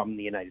Canada, it's common in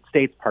the United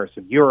States, parts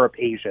of Europe,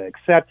 Asia,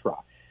 etc.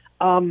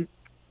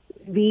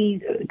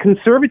 The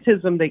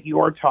conservatism that you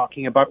are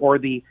talking about, or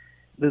the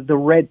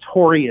red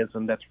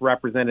Toryism that's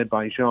represented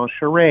by Jean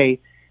Charest,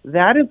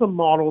 that is a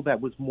model that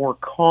was more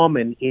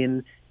common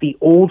in the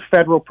old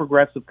federal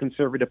Progressive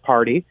Conservative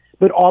Party,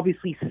 but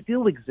obviously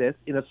still exists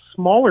in a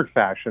smaller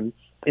fashion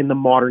in the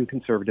modern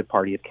Conservative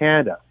Party of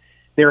Canada.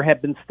 There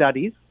have been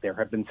studies, there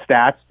have been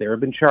stats, there have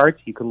been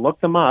charts, you can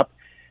look them up,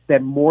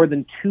 that more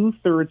than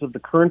 2/3 of the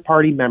current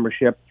party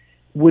membership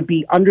would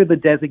be under the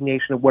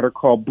designation of what are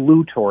called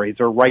blue Tories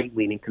or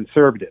right-leaning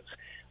conservatives.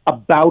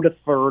 About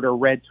 1/3 are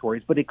red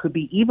Tories, but it could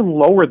be even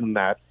lower than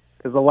that,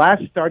 because the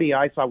last study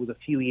I saw was a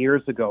few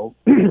years ago,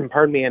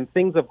 pardon me, and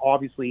things have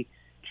obviously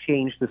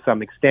changed to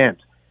some extent.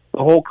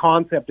 The whole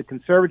concept of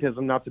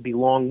conservatism, not to be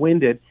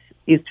long-winded,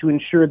 is to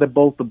ensure that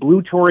both the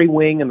blue Tory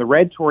wing and the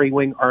red Tory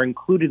wing are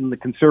included in the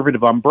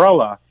conservative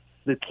umbrella.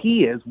 The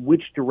key is,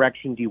 which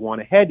direction do you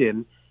want to head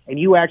in? And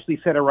you actually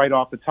said it right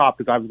off the top,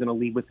 because I was going to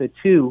lead with it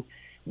too.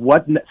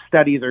 What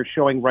studies are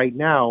showing right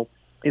now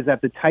is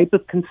that the type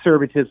of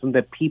conservatism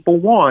that people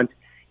want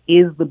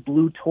is the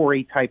blue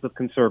Tory type of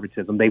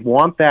conservatism. They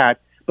want that,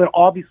 but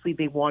obviously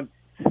they want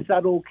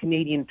subtle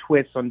Canadian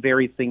twists on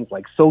various things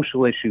like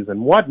social issues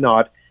and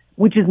whatnot,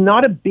 which is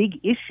not a big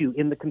issue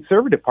in the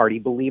Conservative Party,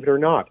 believe it or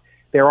not.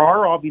 There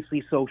are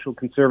obviously social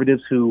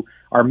conservatives who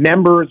are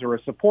members or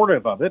are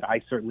supportive of it.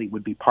 I certainly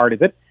would be part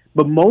of it.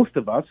 But most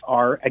of us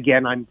are,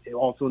 again, I'm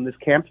also in this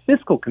camp,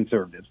 fiscal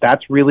conservatives.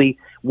 That's really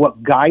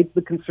what guides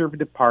the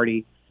Conservative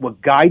Party,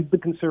 what guides the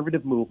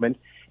conservative movement,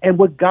 and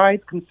what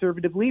guides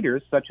conservative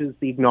leaders such as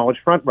the acknowledged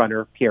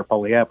frontrunner, Pierre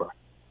Poilievre.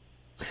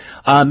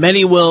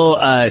 Many will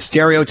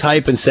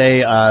stereotype and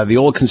say the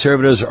old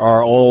conservatives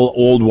are all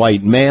old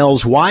white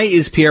males. Why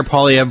is Pierre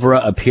Poilievre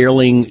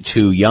appealing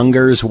to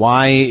youngers?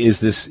 Why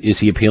is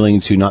he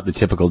appealing to not the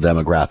typical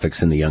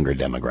demographics and the younger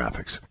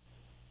demographics?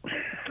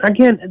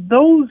 Again,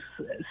 those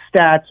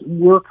stats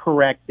were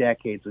correct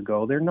decades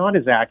ago. They're not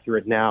as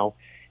accurate now.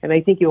 And I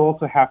think you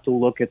also have to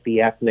look at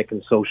the ethnic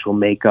and social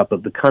makeup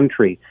of the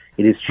country.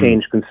 It has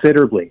changed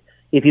considerably.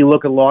 If you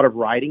look at a lot of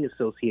riding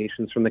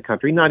associations from the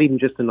country, not even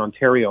just in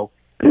Ontario,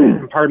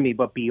 pardon me,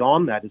 but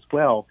beyond that as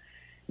well,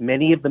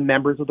 many of the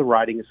members of the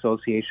riding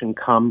association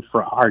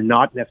are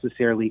not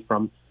necessarily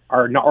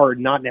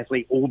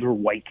older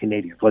white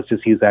Canadians. Let's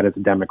just use that as a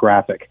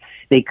demographic.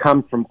 They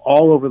come from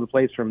all over the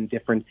place, from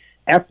different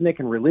ethnic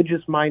and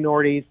religious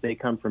minorities. They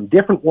come from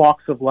different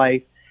walks of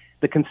life.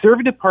 The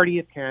Conservative Party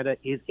of Canada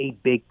is a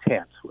big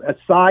tent.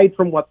 Aside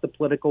from what the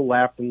political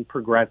left and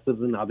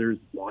progressives and others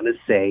want to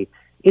say,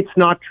 it's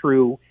not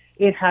true.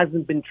 It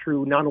hasn't been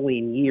true not only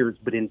in years,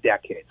 but in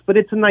decades. But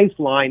it's a nice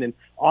line, and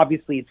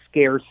obviously it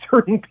scares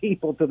certain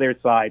people to their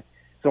side,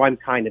 so I'm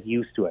kind of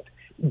used to it.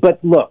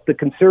 But look, the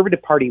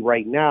Conservative Party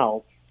right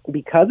now,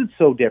 because it's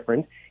so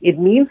different, it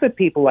means that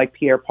people like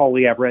Pierre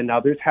Poilievre and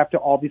others have to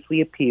obviously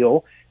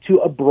appeal to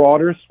a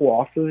broader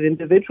swath of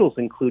individuals,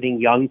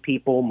 including young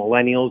people,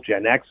 millennials,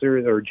 Gen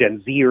Xers or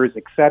Gen Zers,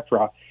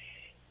 etc.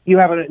 You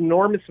have an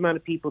enormous amount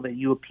of people that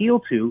you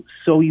appeal to,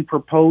 so you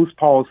propose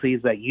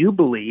policies that you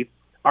believe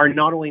are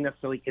not only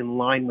necessarily in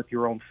line with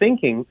your own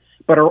thinking,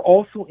 but are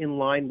also in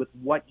line with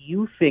what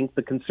you think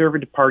the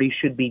Conservative Party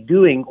should be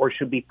doing or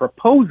should be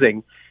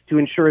proposing to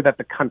ensure that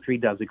the country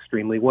does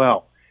extremely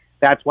well.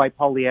 That's why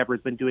Poilievre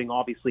has been doing,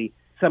 obviously,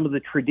 some of the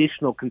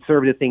traditional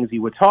conservative things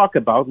you would talk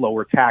about,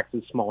 lower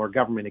taxes, smaller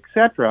government,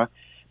 etc.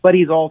 But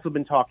he's also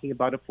been talking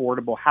about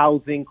affordable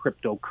housing,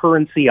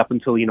 cryptocurrency, up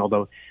until,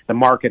 the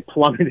market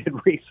plummeted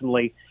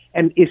recently,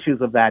 and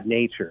issues of that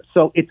nature.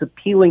 So it's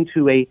appealing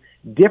to a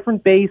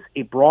different base,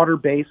 a broader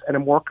base, and a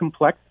more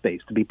complex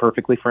base, to be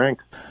perfectly frank.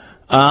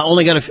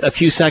 Only got a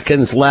few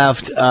seconds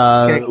left.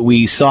 Okay.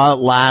 We saw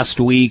last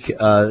week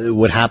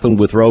what happened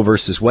with Roe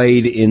versus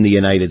Wade in the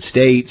United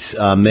States.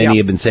 Many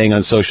have been saying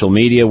on social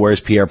media,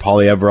 where's Pierre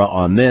Poilievre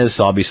on this?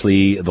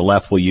 Obviously, the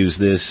left will use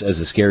this as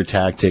a scare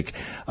tactic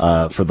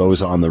for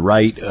those on the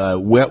right.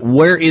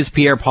 Where is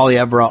Pierre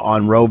Poilievre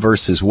on Roe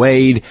versus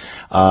Wade,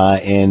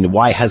 and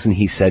why hasn't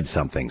he said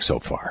something so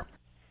far?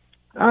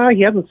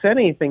 He hasn't said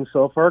anything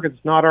so far because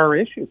it's not our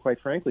issue, quite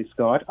frankly,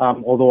 Scott.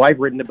 Although I've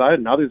written about it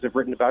and others have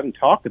written about it and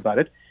talked about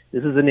it,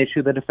 this is an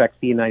issue that affects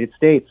the United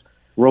States.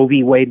 Roe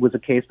v. Wade was a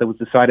case that was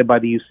decided by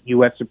the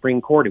U.S.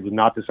 Supreme Court. It was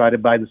not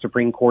decided by the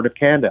Supreme Court of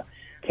Canada.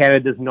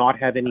 Canada does not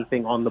have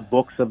anything on the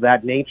books of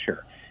that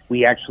nature.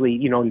 We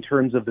actually, in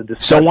terms of the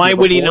discussion... So why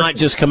would he not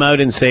just come out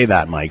and say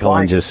that, Michael,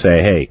 and just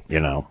say, hey,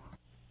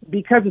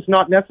 Because it's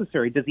not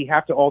necessary. Does he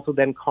have to also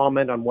then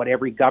comment on what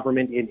every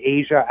government in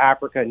Asia,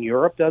 Africa, and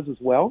Europe does as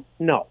well?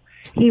 No.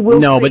 He will.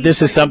 No, but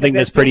this is something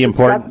that's pretty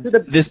important.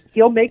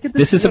 He'll make it.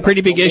 This is a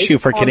pretty big issue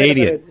for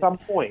Canadians at some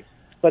point,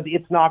 but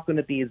it's not going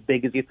to be as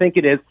big as you think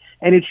it is,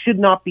 and it should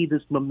not be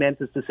this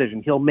momentous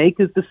decision. He'll make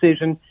his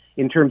decision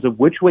in terms of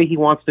which way he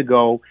wants to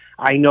go.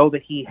 I know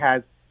that he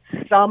has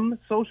some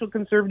social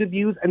conservative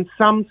views and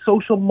some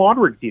social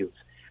moderate views.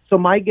 So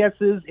my guess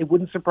is it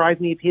wouldn't surprise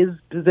me if his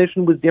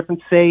position was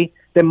different, say,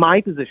 than my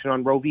position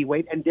on Roe v.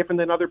 Wade and different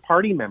than other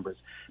party members.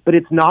 But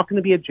it's not going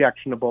to be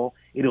objectionable.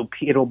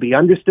 It'll be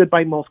understood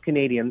by most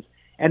Canadians.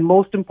 And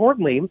most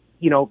importantly,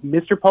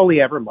 Mr.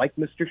 Poilievre, like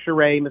Mr.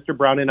 Charest, Mr.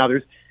 Brown, and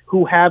others,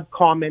 who have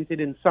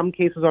commented in some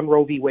cases on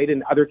Roe v. Wade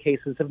and other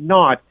cases have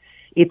not,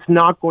 it's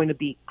not going to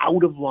be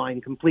out of line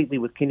completely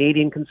with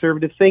Canadian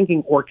conservative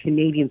thinking or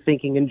Canadian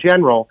thinking in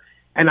general.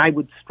 And I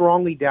would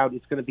strongly doubt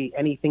it's going to be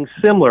anything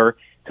similar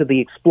to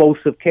the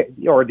explosive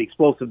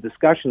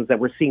discussions that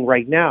we're seeing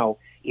right now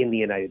in the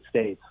United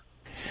States.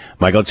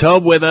 Michael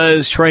Taube with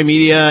us, Troy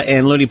Media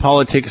and Looney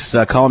Politics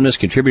columnist,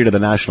 contributor to the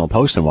National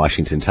Post and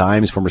Washington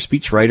Times, former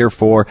speechwriter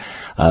for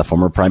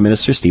former Prime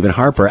Minister Stephen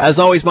Harper. As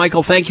always,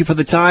 Michael, thank you for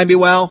the time. Be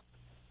well.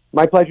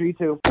 My pleasure, you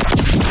too.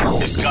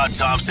 If Scott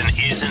Thompson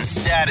isn't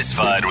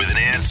satisfied with an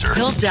answer,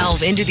 he'll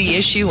delve into the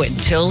issue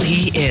until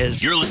he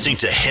is. You're listening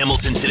to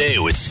Hamilton Today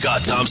with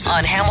Scott Thompson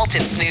on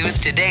Hamilton's News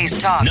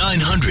Today's Talk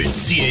 900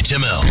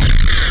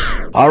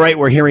 CHML. All right,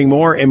 we're hearing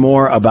more and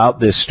more about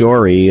this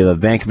story. The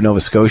Bank of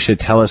Nova Scotia,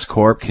 TELUS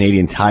Corp,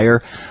 Canadian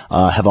Tire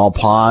have all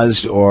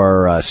paused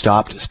or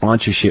stopped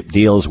sponsorship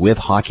deals with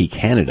Hockey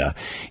Canada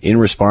in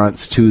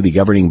response to the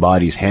governing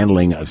body's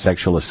handling of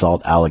sexual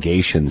assault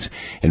allegations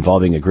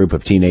involving a group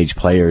of teenage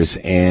players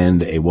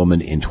and a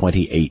woman in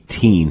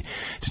 2018.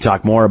 To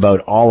talk more about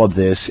all of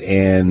this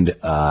and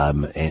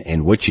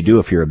what you do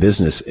if you're a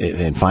business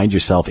and find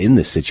yourself in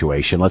this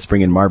situation, let's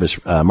bring in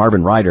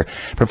Marvin Ryder,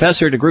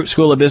 professor at DeGroote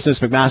School of Business,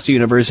 McMaster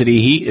University.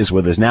 He is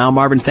with us now.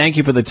 Marvin, thank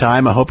you for the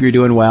time. I hope you're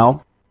doing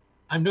well.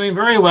 I'm doing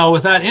very well.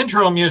 With that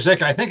intro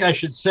music, I think I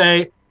should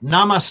say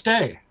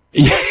namaste.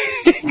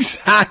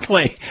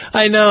 Exactly.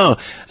 I know.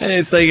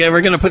 It's like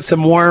we're going to put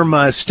some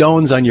warm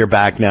stones on your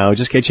back now.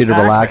 Just get you to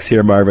relax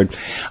here, Marvin.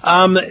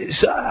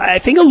 So I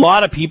think a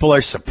lot of people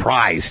are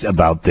surprised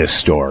about this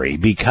story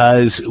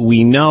because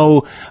we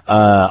know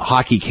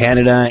Hockey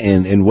Canada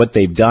and what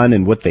they've done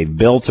and what they've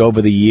built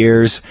over the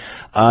years.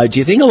 Do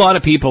you think a lot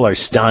of people are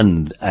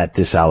stunned at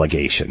these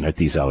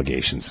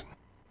allegations?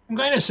 I'm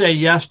going to say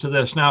yes to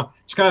this. Now,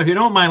 Scott, if you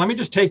don't mind, let me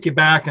just take you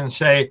back and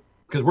say,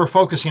 because we're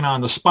focusing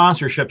on the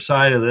sponsorship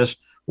side of this,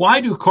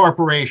 why do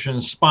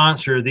corporations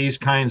sponsor these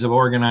kinds of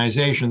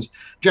organizations?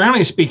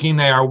 Generally speaking,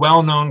 they are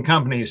well-known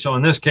companies. So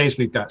in this case,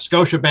 we've got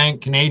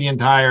Scotiabank, Canadian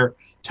Tire,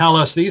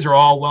 TELUS. These are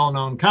all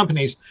well-known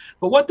companies.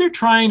 But what they're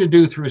trying to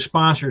do through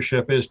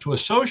sponsorship is to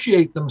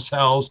associate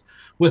themselves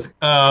with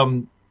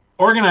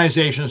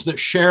organizations that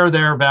share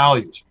their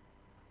values.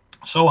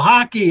 So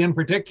hockey in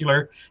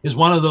particular is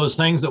one of those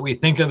things that we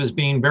think of as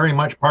being very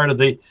much part of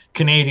the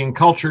Canadian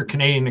culture,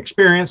 Canadian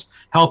experience,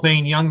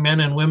 helping young men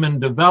and women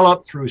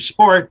develop through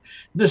sport.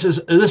 This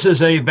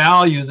is a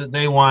value that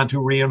they want to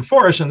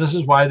reinforce, and this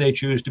is why they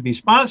choose to be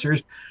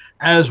sponsors.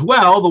 As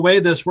well, the way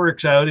this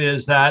works out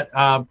is that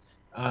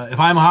if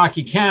I'm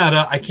Hockey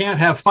Canada, I can't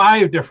have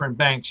 5 different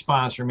banks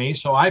sponsor me,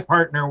 so I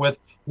partner with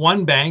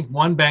one bank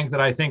that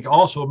I think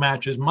also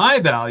matches my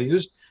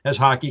values as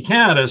Hockey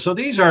Canada. So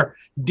these are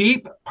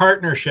deep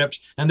partnerships,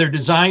 and they're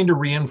designed to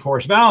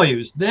reinforce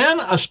values. Then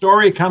a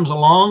story comes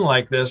along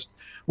like this,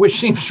 which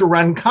seems to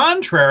run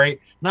contrary,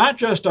 not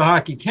just to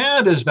Hockey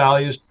Canada's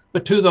values,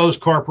 but to those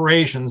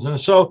corporations. And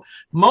so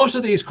most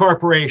of these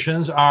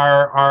corporations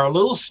are a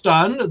little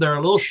stunned. They're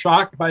a little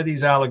shocked by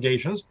these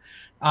allegations.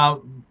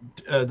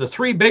 The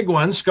 3 big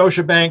ones,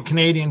 Scotiabank,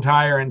 Canadian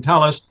Tire, and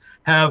TELUS,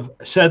 have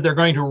said they're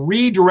going to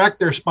redirect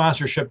their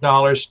sponsorship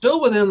dollars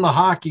still within the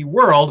hockey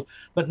world,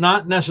 but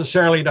not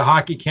necessarily to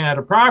Hockey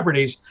Canada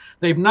properties.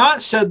 They've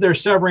not said they're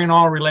severing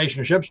all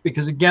relationships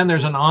because, again,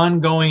 there's an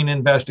ongoing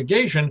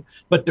investigation.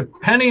 But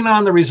depending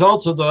on the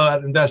results of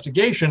that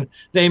investigation,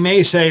 they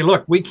may say,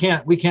 look, we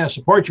can't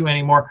support you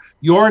anymore.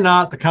 You're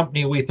not the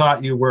company we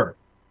thought you were.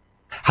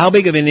 How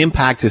big of an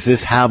impact does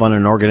this have on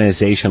an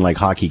organization like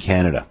Hockey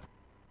Canada?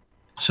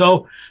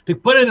 So to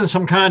put it in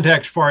some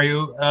context for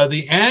you,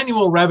 the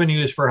annual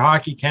revenues for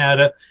Hockey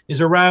Canada is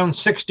around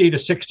 $60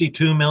 to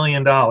 $62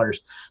 million.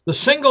 The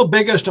single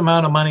biggest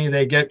amount of money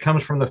they get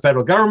comes from the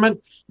federal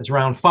government. It's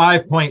around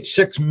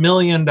 $5.6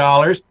 million.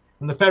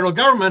 And the federal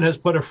government has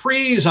put a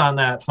freeze on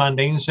that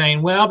funding,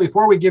 saying, well,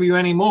 before we give you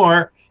any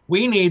more,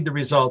 we need the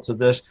results of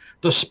this.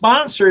 The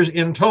sponsors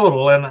in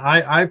total, and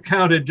I've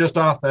counted just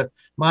off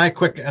my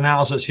quick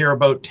analysis here,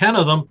 about 10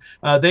 of them,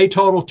 they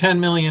total $10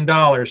 million.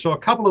 So a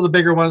couple of the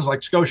bigger ones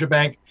like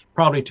Scotiabank,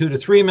 probably $2 to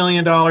 $3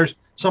 million.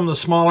 Some of the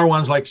smaller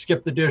ones like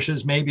Skip the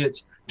Dishes, maybe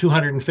it's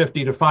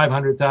 $250,000 to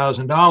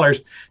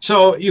 $500,000.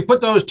 So you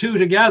put those two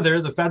together,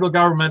 the federal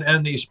government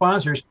and the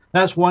sponsors,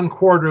 that's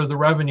 1/4 of the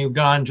revenue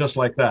gone just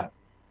like that.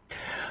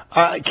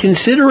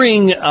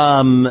 Considering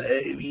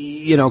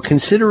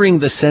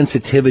the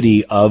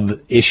sensitivity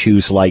of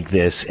issues like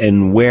this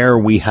and where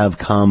we have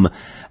come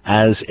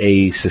as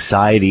a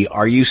society,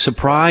 are you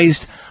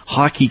surprised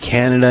Hockey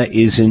Canada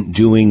isn't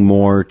doing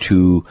more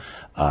to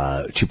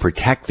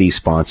protect these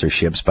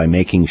sponsorships by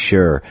making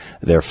sure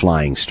they're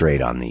flying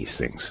straight on these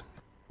things?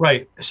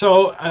 Right.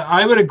 So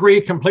I would agree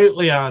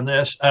completely on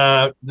this.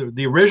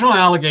 The original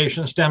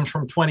allegation stems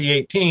from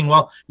 2018.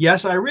 Well,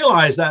 yes, I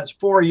realize that's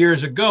 4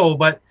 years ago,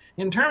 but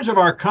in terms of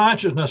our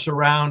consciousness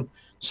around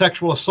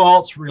sexual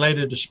assaults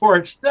related to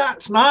sports,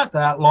 that's not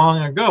that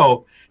long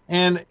ago.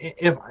 And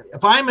if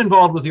I'm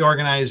involved with the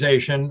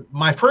organization,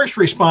 my first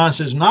response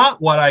is not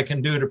what I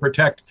can do to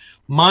protect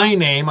my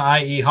name,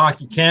 i.e.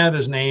 Hockey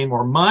Canada's name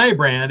or my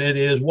brand. It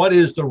is what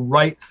is the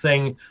right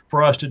thing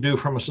for us to do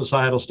from a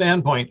societal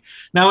standpoint.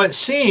 Now, it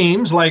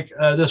seems like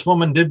this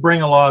woman did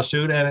bring a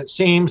lawsuit, and it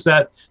seems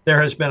that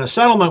there has been a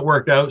settlement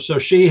worked out, so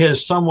she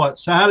is somewhat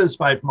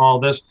satisfied from all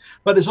this,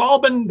 but it's all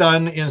been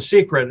done in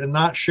secret and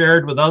not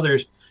shared with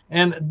others.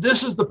 And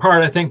this is the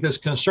part I think that's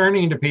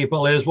concerning to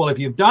people is, well, if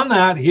you've done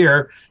that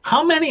here,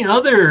 how many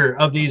other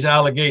of these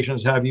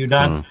allegations have you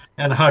done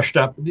and hushed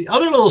up? The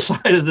other little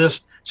side of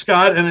this,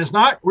 Scott, and it's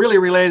not really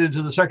related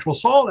to the sexual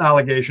assault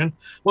allegation,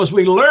 was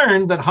we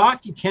learned that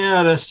Hockey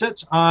Canada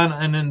sits on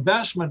an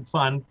investment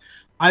fund.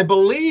 I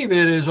believe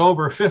it is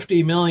over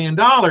 $50 million.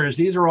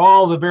 These are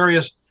all the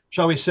various,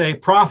 shall we say,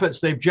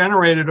 profits they've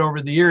generated over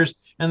the years,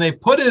 and they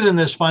put it in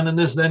this fund, and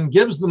this then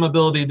gives them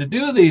ability to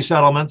do these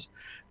settlements.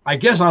 I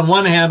guess on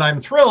one hand,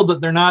 I'm thrilled that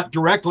they're not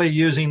directly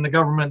using the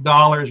government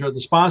dollars or the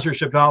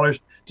sponsorship dollars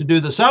to do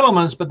the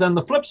settlements. But then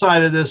the flip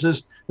side of this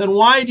is, then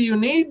why do you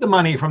need the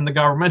money from the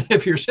government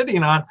if you're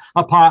sitting on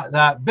a pot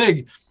that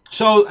big?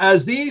 So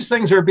as these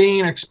things are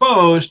being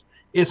exposed,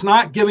 it's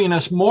not giving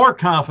us more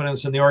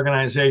confidence in the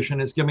organization.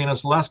 It's giving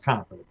us less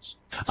confidence.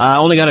 I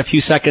only got a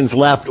few seconds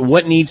left.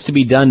 What needs to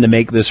be done to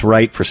make this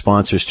right for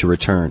sponsors to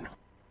return?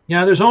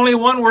 Yeah, there's only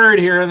one word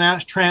here, and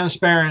that's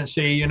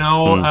transparency. You've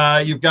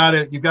got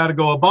to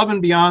go above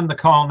and beyond the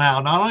call now.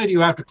 Not only do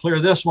you have to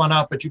clear this one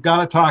up, but you've got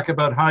to talk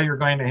about how you're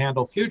going to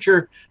handle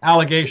future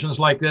allegations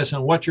like this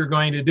and what you're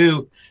going to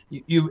do.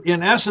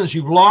 In essence,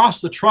 you've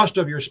lost the trust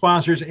of your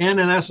sponsors, and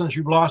in essence,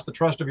 you've lost the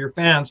trust of your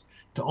fans.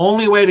 The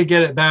only way to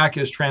get it back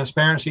is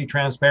transparency,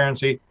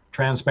 transparency,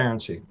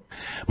 transparency.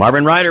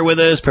 Marvin Ryder with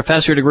us,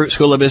 professor at the DeGroote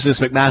School of Business,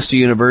 McMaster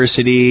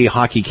University.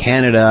 Hockey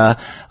Canada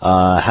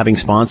having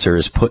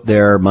sponsors put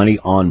their money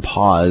on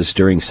pause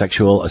during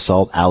sexual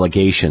assault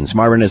allegations.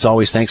 Marvin, as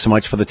always, thanks so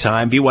much for the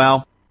time. Be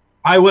well.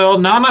 I will.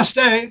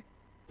 Namaste.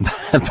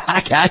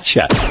 Back at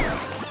you.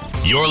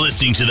 You're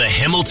listening to the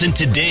Hamilton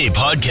Today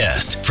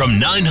podcast from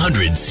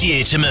 900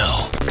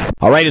 CHML.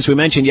 All right, as we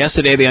mentioned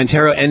yesterday, the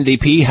Ontario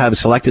NDP have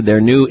selected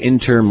their new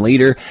interim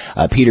leader,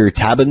 Peter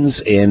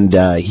Tabuns,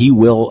 and he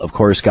will, of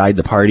course, guide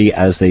the party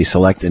as they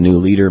select a new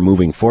leader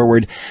moving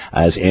forward,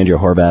 as Andrea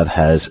Horwath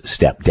has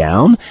stepped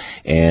down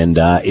and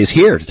is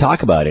here to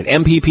talk about it.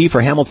 MPP for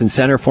Hamilton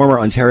Centre, former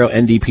Ontario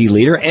NDP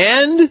leader,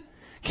 and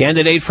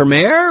candidate for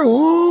mayor.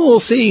 Ooh,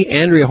 we'll see.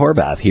 Andrea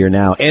Horwath here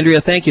now.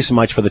 Andrea, thank you so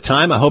much for the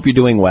time. I hope you're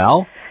doing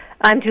well.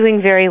 I'm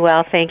doing very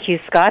well, thank you,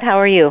 Scott. How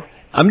are you?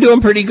 I'm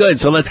doing pretty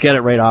good, so let's get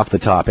it right off the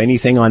top.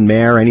 Anything on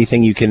mayor,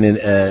 anything you can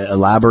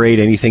elaborate,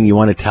 anything you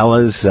want to tell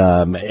us,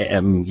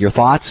 your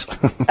thoughts?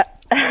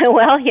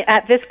 Well,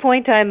 at this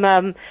point,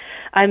 I'm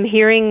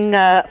hearing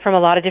from a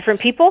lot of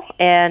different people,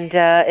 and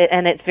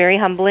it's very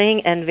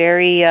humbling and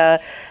very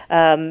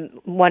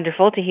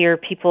wonderful to hear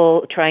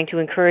people trying to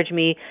encourage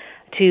me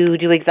to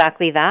do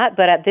exactly that.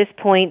 But at this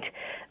point,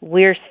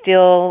 we're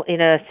still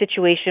in a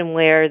situation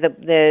where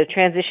the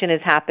transition is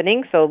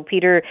happening. So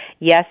Peter,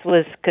 yes,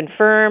 was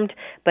confirmed,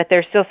 but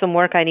there's still some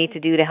work I need to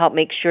do to help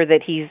make sure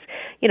that he's,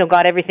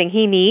 got everything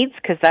he needs,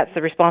 because that's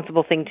the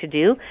responsible thing to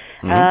do.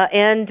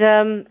 And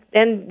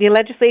the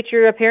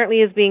legislature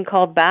apparently is being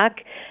called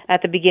back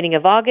at the beginning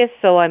of August,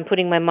 so I'm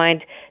putting my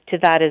mind to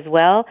that as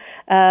well.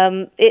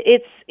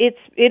 It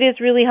is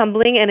really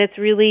humbling, and it's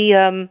really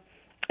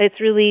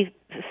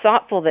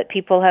thoughtful that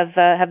people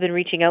have been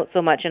reaching out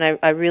so much, and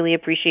I really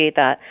appreciate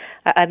that.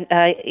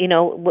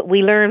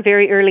 We learn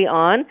very early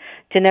on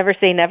to never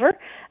say never,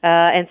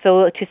 and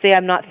so to say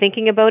I'm not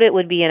thinking about it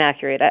would be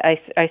inaccurate.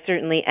 I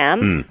certainly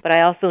am, but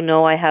I also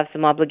know I have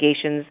some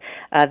obligations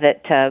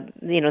that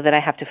I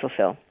have to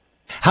fulfill.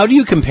 How do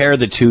you compare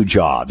the two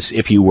jobs,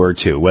 if you were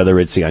to, whether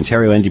it's the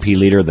Ontario NDP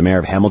leader or the mayor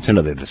of Hamilton?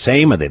 Are they the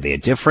same? Are they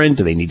different?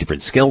 Do they need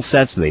different skill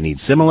sets? Do they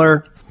need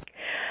similar?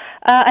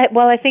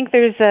 I think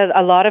there's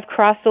a lot of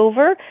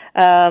crossover.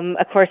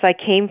 Of course, I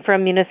came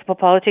from municipal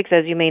politics,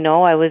 as you may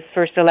know. I was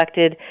first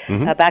elected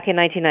back in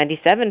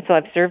 1997, so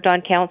I've served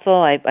on council.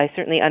 I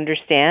certainly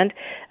understand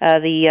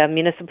the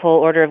municipal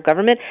order of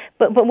government.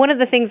 But one of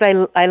the things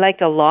I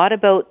liked a lot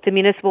about the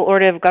municipal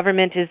order of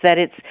government is that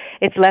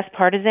it's less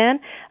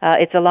partisan.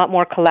 It's a lot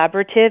more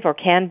collaborative, or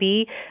can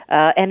be,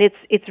 and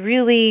it's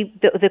really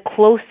the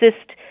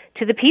closest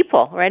to the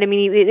people, right? I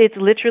mean, it's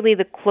literally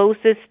the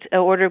closest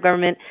order of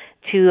government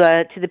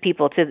to the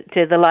people, to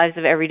the lives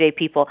of everyday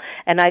people.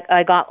 And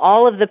I got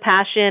all of the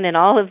passion and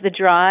all of the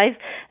drive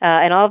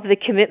and all of the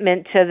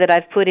commitment that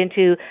I've put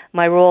into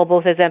my role,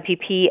 both as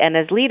MPP and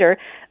as leader,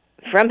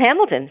 from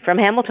Hamilton, from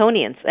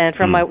Hamiltonians, and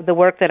from the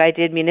work that I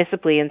did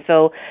municipally. And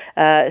so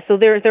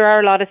there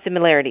are a lot of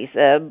similarities,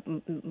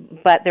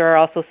 but there are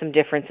also some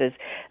differences.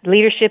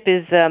 Leadership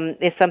is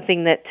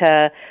something that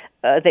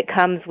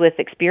comes with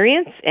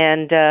experience,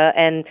 and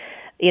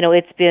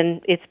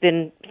it's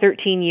been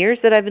 13 years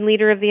that I've been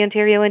leader of the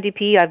Ontario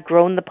NDP. I've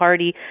grown the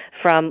party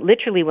from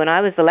literally when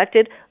I was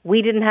elected,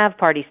 we didn't have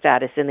party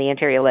status in the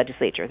Ontario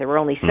legislature. There were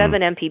only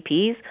 7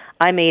 MPPs.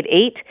 I made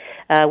 8.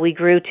 We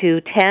grew to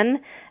 10.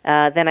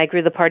 Then I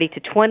grew the party to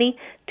 20,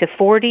 to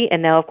 40,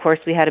 and now, of course,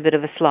 we had a bit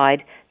of a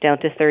slide down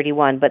to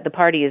 31. But the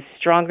party is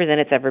stronger than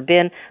it's ever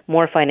been,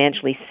 more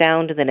financially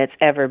sound than it's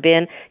ever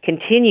been,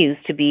 continues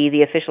to be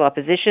the official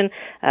opposition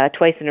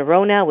twice in a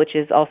row now, which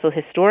is also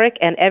historic.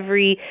 And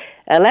every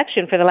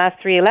election, for the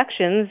last 3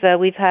 elections,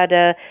 we've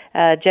had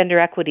gender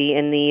equity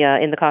in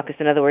the caucus.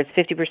 In other words,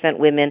 50%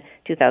 women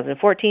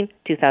 2014,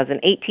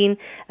 2018,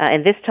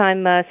 and this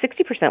time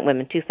 60%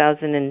 women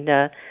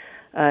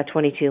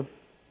 2022.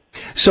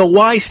 So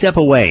why step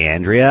away,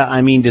 Andrea?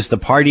 I mean, does the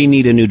party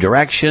need a new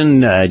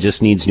direction?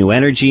 Just needs new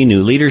energy,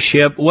 new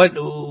leadership?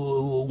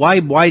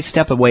 Why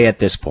step away at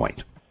this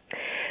point?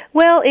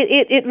 Well,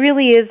 it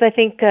really is, I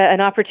think, an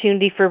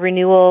opportunity for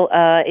renewal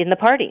in the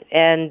party,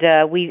 and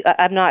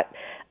I'm not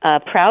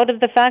proud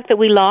of the fact that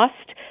we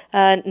lost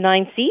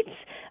 9 seats.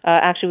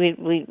 Actually,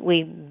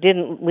 we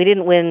didn't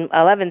win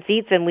 11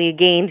 seats, and we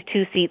gained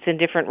 2 seats in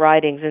different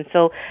ridings. And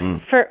so,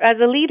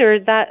 as a leader,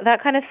 that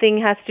kind of thing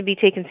has to be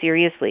taken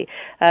seriously.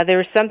 There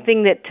was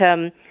something that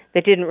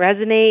didn't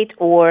resonate,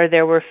 or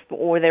there were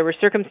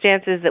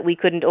circumstances that we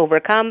couldn't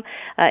overcome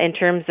in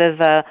terms of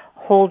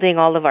holding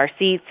all of our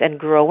seats and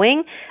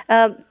growing.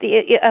 A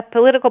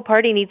political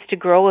party needs to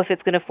grow if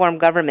it's going to form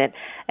government.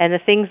 And the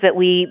things that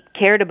we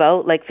cared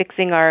about, like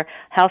fixing our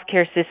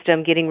healthcare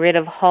system, getting rid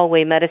of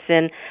hallway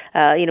medicine,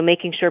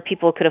 making sure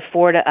people could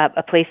afford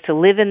a place to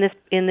live in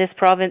this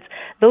province,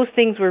 those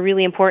things were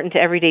really important to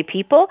everyday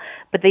people.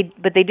 But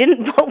they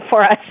didn't vote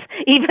for us,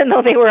 even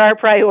though they were our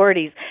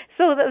priorities.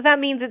 So that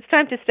means it's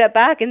time to step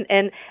back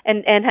and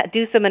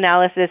do some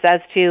analysis as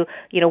to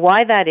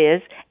why that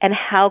is, and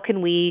how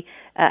can we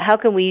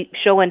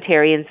show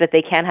Ontarians that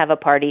they can have a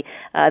party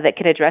that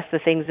can address the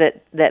things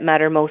that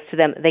matter most to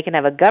them. They can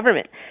have a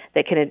government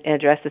that can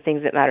address the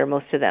things that matter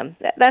most to them.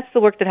 That's the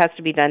work that has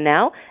to be done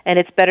now, and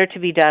it's better to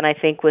be done, I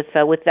think, with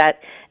that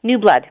new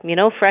blood,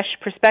 fresh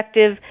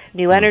perspective,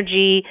 new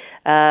energy,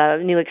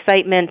 new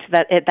excitement.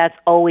 That's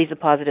always a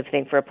positive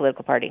thing for a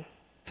political party.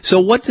 So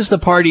what does the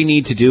party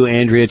need to do,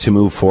 Andrea, to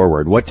move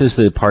forward? What does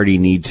the party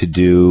need to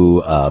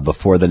do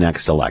before the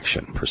next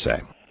election, per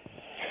se?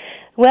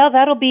 Well,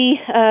 that'll be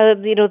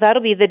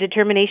the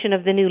determination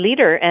of the new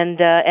leader and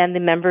the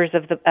members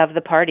of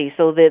the party.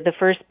 So the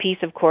first piece,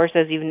 of course,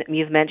 as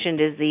you've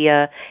mentioned, is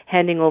the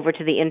handing over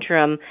to the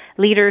interim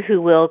leader,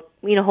 who will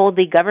hold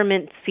the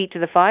government's feet to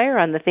the fire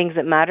on the things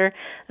that matter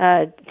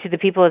to the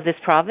people of this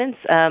province,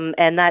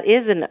 and that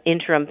is an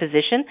interim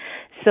position.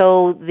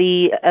 So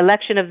the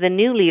election of the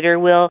new leader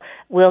will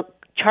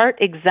chart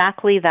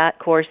exactly that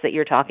course that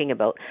you're talking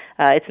about.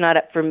 It's not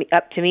up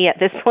to me at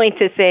this point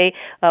to say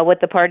what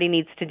the party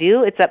needs to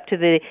do. It's up to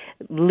the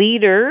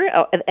leader.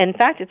 In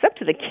fact, it's up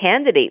to the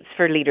candidates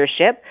for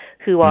leadership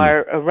who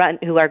are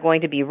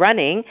going to be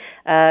running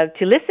to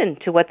listen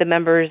to what the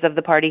members of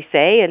the party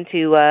say, and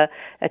to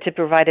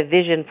provide a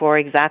vision for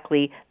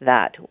exactly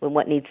that,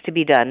 what needs to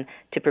be done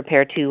to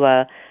prepare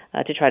to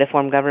try to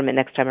form government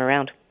next time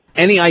around.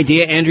 Any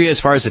idea, Andrea, as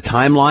far as the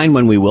timeline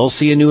when we will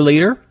see a new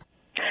leader?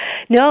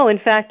 No, in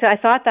fact, I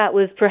thought that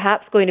was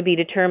perhaps going to be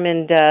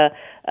determined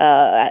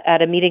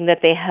at a meeting that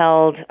they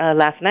held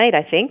last night,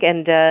 I think,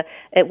 and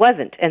it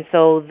wasn't. And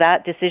so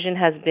that decision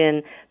has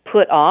been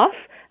put off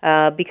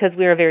because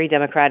we're a very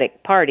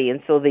democratic party.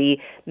 And so the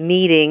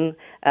meeting,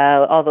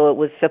 although it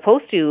was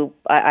supposed to,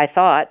 I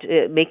thought,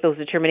 make those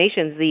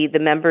determinations, the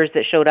members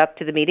that showed up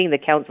to the meeting, the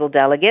council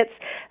delegates,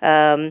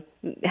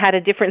 had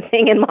a different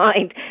thing in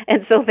mind.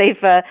 And so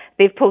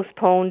they've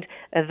postponed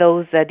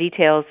those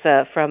details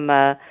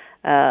from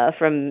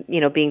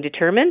being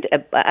determined.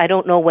 I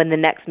don't know when the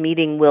next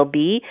meeting will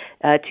be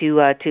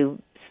to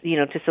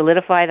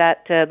solidify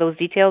those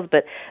details,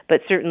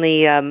 but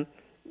certainly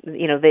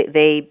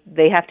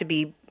they have to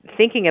be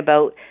thinking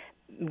about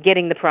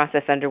getting the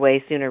process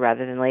underway sooner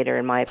rather than later,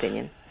 in my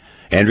opinion.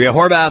 Andrea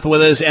Horwath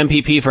with us,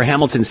 MPP for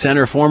Hamilton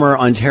Centre, former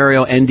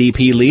Ontario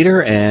NDP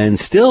leader, and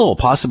still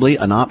possibly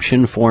an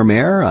option for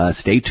mayor.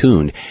 Stay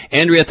tuned.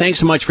 Andrea, thanks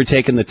so much for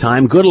taking the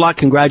time. Good luck.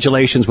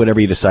 Congratulations, whatever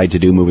you decide to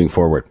do moving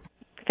forward.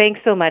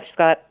 Thanks so much,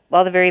 Scott.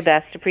 All the very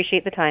best.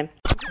 Appreciate the time.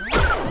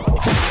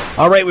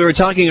 All right, we were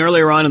talking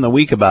earlier on in the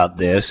week about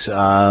this.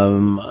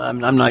 I'm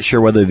not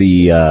sure whether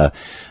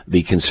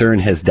the concern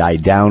has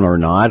died down or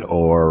not,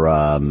 or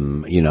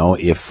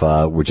if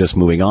we're just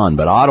moving on.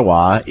 But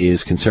Ottawa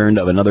is concerned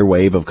of another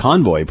wave of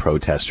convoy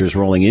protesters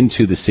rolling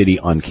into the city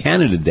on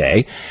Canada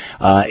Day.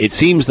 It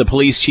seems the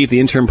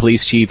interim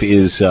police chief,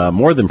 is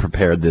more than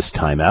prepared this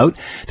time out.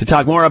 To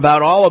talk more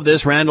about all of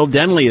this, Randall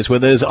Denley is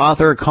with us,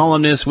 author,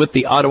 columnist with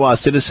the Ottawa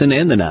Citizen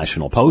and the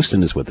National Post,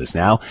 and is with us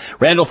now.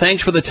 Randall,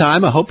 thanks for the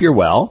time. I hope you're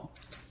well.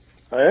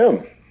 I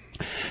am.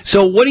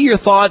 So what are your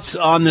thoughts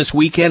on this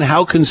weekend?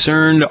 How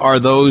concerned are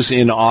those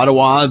in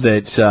Ottawa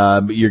that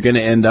you're going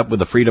to end up with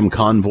a Freedom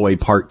Convoy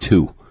Part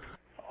 2?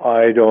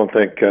 I don't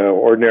think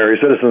ordinary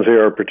citizens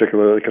here are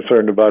particularly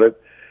concerned about it.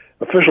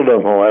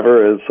 Officialdom,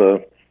 however, is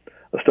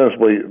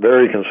ostensibly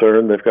very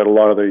concerned. They've got a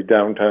lot of the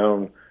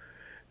downtown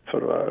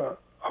sort of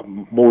a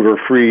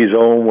motor-free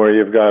zone where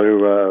you've got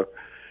to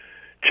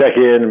check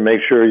in and make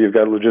sure you've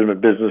got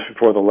legitimate business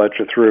before they'll let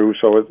you through.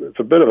 So it's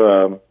a bit of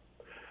a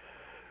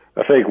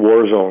fake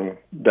war zone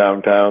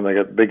downtown. They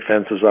got big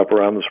fences up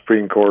around the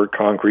Supreme Court,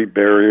 concrete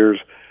barriers.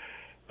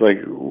 Like,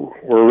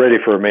 we're ready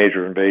for a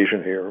major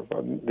invasion here.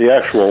 The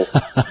actual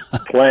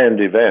planned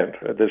event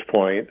at this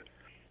point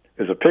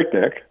is a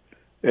picnic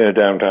in a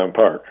downtown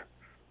park.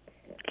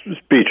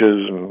 Just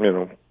beaches and,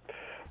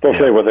 they'll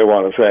say what they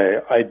want to say.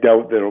 I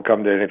doubt that it'll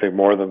come to anything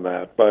more than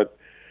that. But,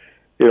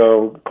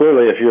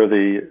 clearly if you're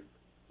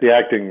the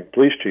acting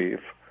police chief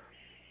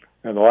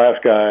and the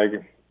last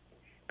guy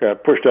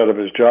got pushed out of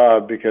his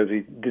job because he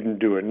didn't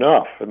do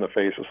enough in the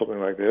face of something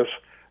like this,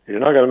 you're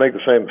not going to make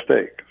the same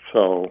mistake.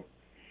 So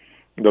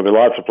there'll be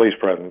lots of police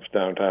presence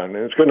downtown.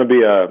 And it's going to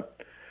be a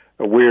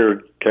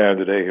weird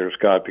Canada Day here,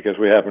 Scott, because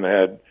we haven't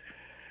had,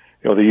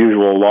 the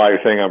usual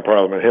live thing on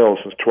Parliament Hill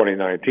since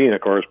 2019,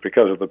 of course,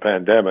 because of the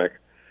pandemic.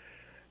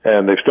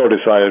 And they've still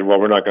decided, well,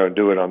 we're not going to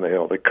do it on the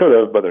Hill. They could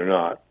have, but they're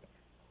not.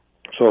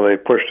 So they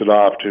pushed it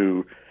off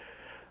to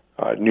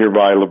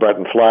nearby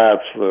LeBreton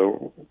Flats,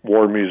 the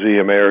War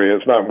Museum area.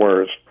 It's not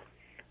where it's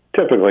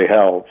typically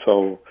held.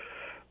 So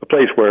the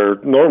place where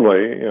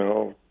normally,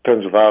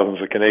 tens of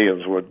thousands of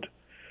Canadians would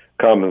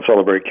come and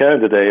celebrate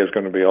Canada Day is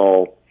going to be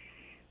all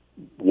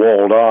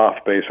walled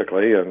off,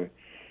 basically. And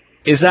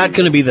is that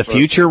going to be the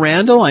future,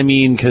 Randall? I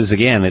mean, because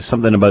again, it's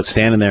something about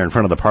standing there in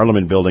front of the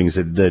Parliament buildings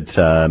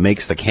that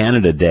makes the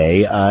Canada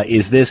Day.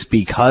 Is this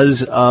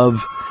because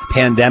of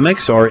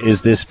pandemics, or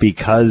is this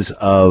because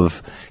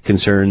of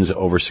concerns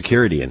over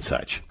security and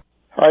such?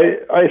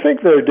 I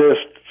think they're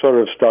just sort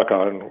of stuck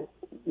on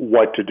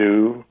what to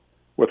do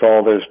with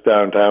all this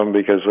downtown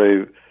because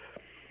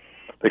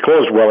they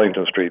closed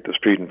Wellington Street, the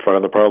street in front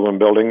of the Parliament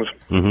buildings.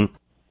 Mm-hmm.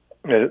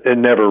 It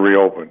never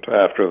reopened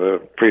after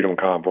the Freedom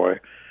Convoy.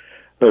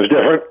 There's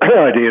different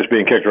ideas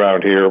being kicked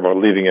around here about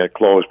leaving it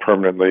closed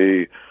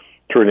permanently,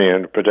 turning it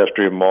into a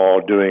pedestrian mall,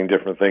 doing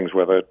different things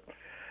with it.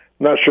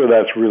 Not sure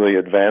that's really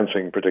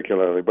advancing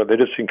particularly, but they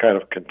just seem kind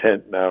of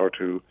content now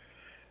to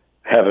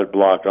have it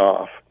blocked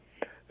off.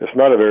 It's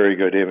not a very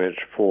good image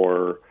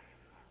for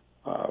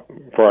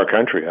our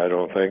country, I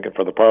don't think, and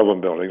for the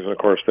Parliament buildings. And of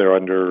course, they're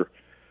under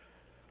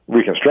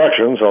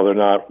reconstruction, so they're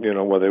not,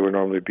 where they would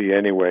normally be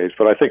anyways.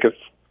 But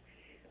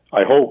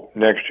I hope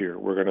next year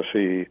we're going to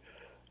see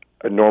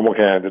a normal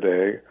Canada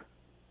Day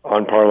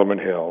on Parliament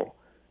Hill,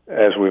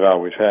 as we've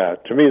always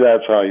had. To me,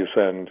 that's how you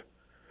send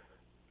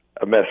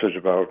a message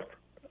about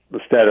the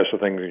status of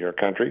things in your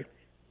country.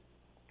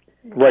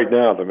 Right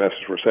now, the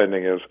message we're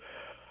sending is,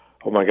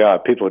 oh my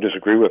God, people who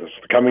disagree with us,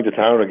 they're coming to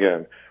town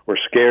again. We're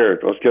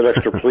scared. Let's get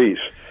extra police.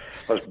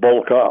 Let's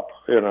bulk up,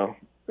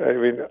 I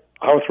mean,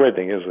 how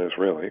threatening is this,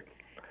 really?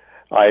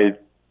 I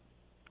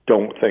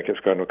don't think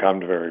it's going to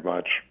come to very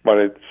much,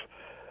 but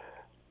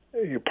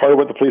part of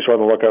what the police are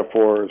on the lookout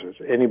for is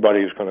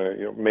anybody who's going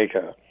to make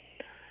a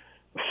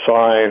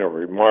sign or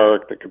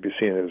remark that could be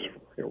seen as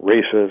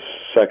racist,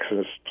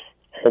 sexist,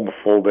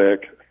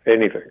 homophobic,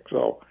 anything.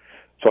 So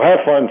have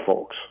fun,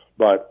 folks,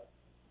 but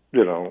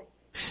don't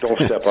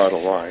step out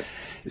of line.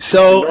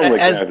 So, the only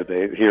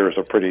candidate here is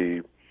a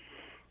pretty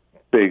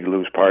big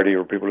loose party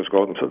where people just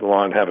go out and sit in the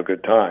lawn and have a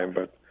good time,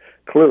 but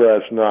clearly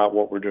that's not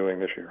what we're doing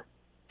this year.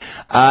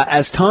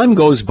 As time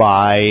goes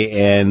by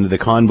and the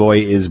convoy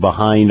is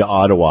behind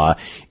Ottawa,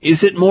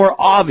 is it more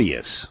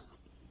obvious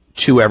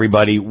to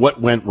everybody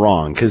what went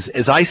wrong? Because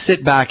as I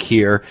sit back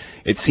here,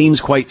 it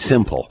seems quite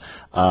simple.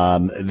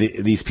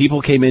 These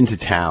people came into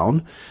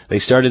town, they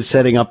started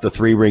setting up the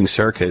three-ring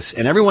circus,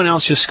 and everyone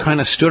else just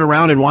kind of stood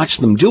around and watched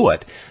them do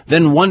it,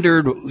 then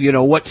wondered,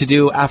 what to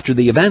do after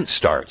the event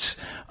starts.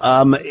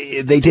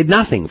 They did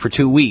nothing for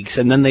 2 weeks,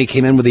 and then they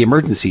came in with the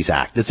Emergencies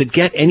Act. Does it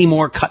get any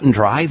more cut and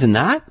dry than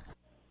that?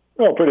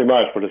 Well, pretty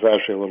much, but it's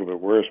actually a little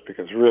bit worse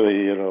because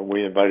really,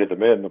 we invited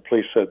them in. The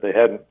police said they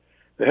hadn't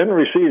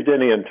received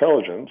any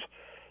intelligence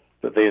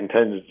that they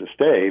intended to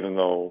stay, even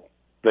though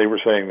they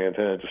were saying they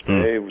intended to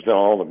stay. It was in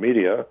all the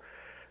media.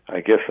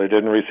 I guess they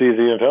didn't receive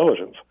the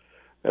intelligence.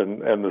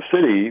 And the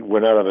city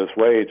went out of its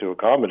way to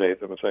accommodate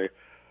them and say,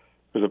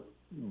 there's a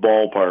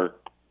ballpark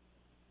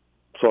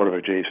sort of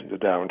adjacent to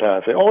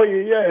downtown. Say, oh,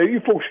 yeah, you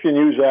folks can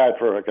use that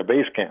for like a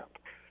base camp.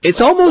 It's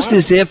almost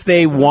as if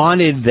they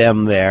wanted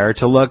them there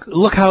to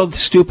look how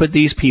stupid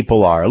these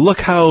people are.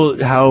 Look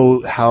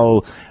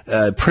how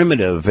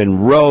primitive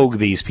and rogue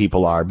these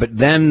people are. But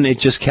then it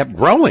just kept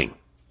growing.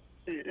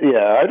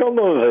 Yeah, I don't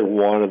know that they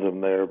wanted them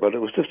there, but it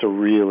was just a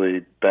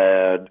really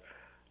bad,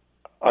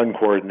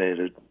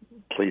 uncoordinated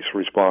police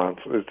response.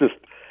 It's just,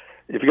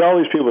 if you got all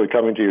these people that are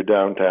coming to your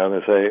downtown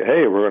and say,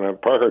 hey, we're going to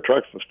park our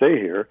trucks and stay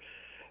here,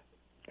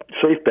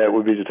 safe bet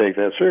would be to take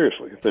that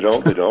seriously. If they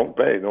don't, they don't.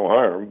 Hey, no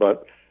harm,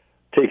 but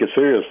take it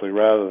seriously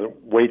rather than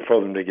wait for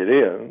them to get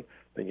in,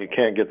 then you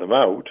can't get them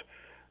out,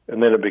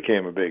 and then it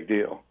became a big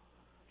deal.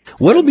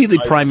 What'll be the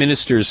Prime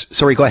Minister's...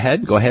 Sorry, go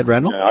ahead,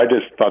 Randall. I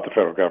just thought the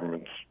federal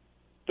government's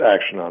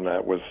action on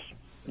that was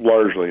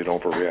largely an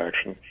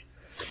overreaction.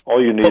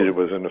 All you needed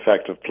was an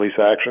effective police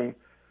action.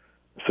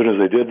 As soon as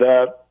they did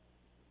that,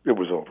 it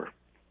was over.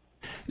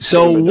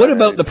 So what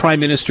about the Prime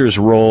Minister's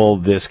role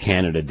this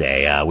Canada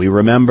Day? We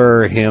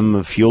remember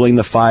him fueling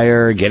the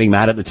fire, getting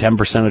mad at the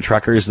 10% of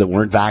truckers that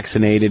weren't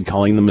vaccinated,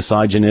 calling them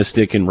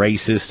misogynistic and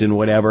racist and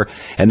whatever.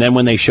 And then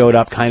when they showed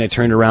up, kind of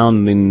turned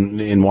around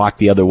and walked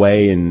the other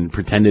way and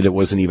pretended it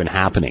wasn't even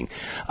happening.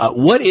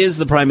 What is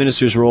the Prime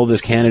Minister's role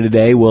this Canada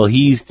Day? Will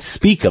he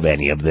speak of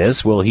any of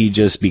this? Will he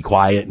just be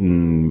quiet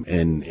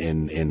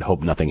and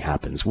hope nothing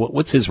happens?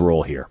 What's his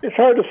role here? It's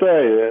hard to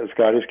say,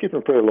 Scott. He's keeping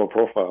a pretty low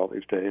profile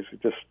these days. He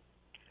just...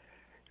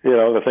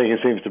 the thing he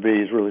seems to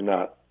be, he's really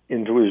not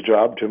into his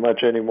job too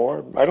much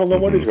anymore. I don't know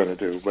what he's going to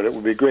do, but it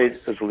would be great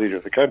as the leader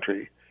of the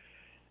country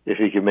if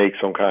he could make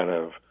some kind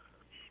of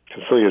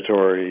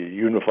conciliatory,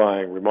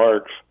 unifying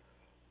remarks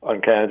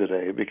on Canada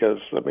Day, because,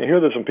 here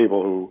there's some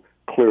people who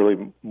clearly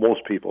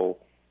most people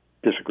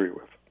disagree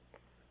with.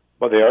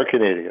 But they are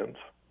Canadians,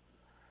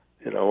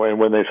 and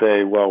when they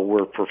say, well,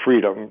 we're for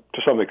freedom,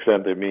 to some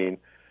extent they mean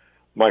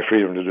my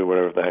freedom to do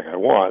whatever the heck I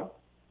want.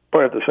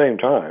 But at the same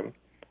time,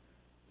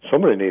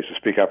 somebody needs to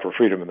speak up for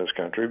freedom in this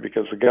country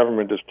because the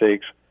government just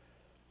takes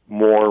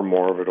more and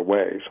more of it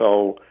away.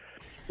 So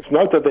it's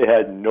not that they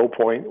had no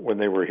point when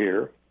they were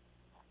here.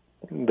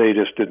 They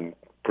just didn't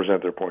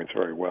present their points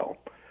very well.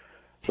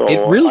 So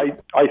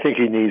I think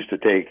he needs to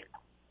take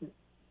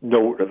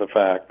note of the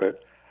fact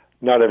that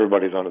not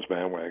everybody's on his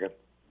bandwagon.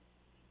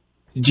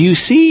 Do you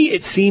see,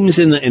 it seems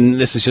and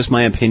this is just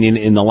my opinion,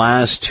 in the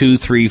last 2,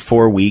 3,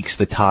 4 weeks,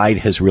 the tide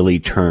has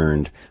really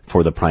turned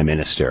for the Prime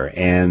Minister,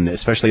 and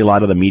especially a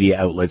lot of the media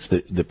outlets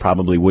that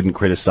probably wouldn't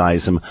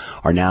criticize him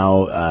are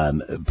now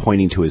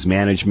pointing to his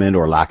management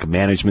or lack of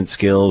management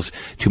skills,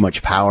 too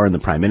much power in the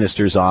Prime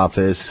Minister's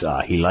office.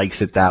 He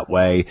likes it that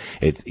way.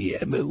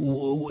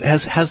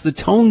 Has the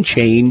tone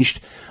changed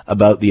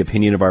about the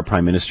opinion of our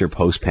Prime Minister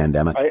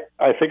post-pandemic?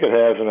 I think it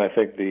has, and I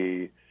think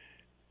the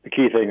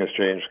key thing that's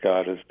changed,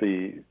 Scott, is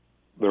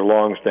their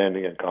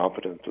long-standing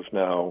incompetence is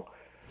now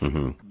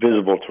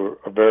visible to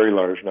a very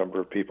large number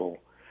of people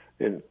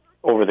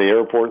over the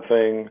airport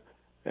thing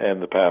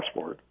and the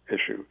passport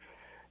issue.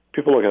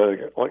 People look at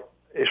it like,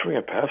 issuing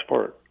a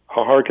passport,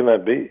 how hard can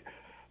that be?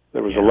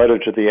 There was a letter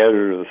to the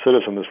editor of the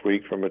Citizen this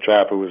week from a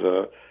chap who was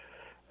a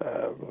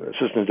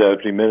assistant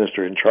deputy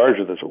minister in charge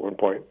of this at one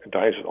point in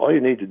time. He said, all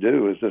you need to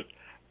do is just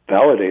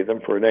validate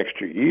them for an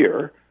extra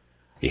year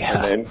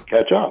and then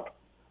catch up.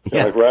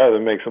 Like, rather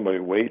than make somebody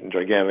wait in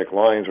gigantic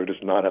lines or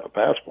just not have a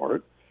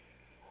passport,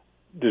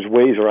 there's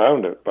ways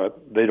around it,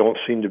 but they don't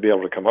seem to be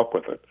able to come up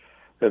with it.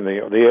 And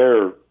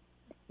the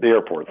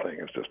airport thing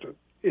is just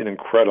an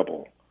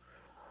incredible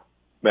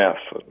mess.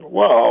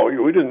 Wow,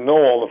 we didn't know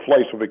all the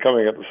flights would be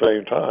coming at the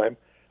same time.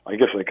 I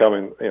guess they come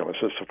in,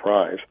 it's a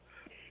surprise.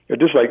 They're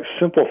just like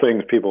simple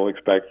things people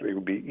expect it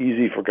would be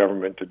easy for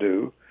government to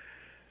do.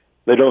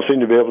 They don't seem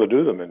to be able to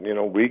do them,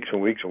 and weeks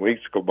and weeks and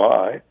weeks go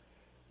by.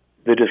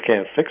 They just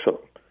can't fix them.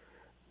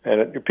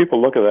 And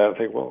people look at that and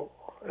think, well,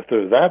 if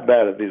they're that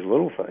bad at these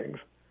little things,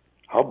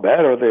 how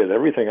bad are they at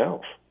everything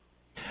else?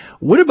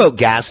 What about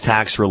gas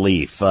tax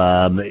relief?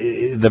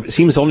 It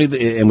seems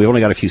and we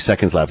only got a few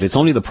seconds left. It's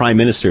only the Prime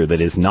Minister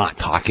that is not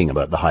talking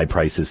about the high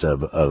prices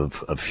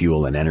of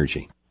fuel and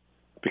energy.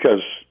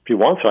 Because he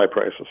wants high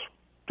prices.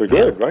 They're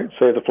good, right?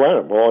 Save the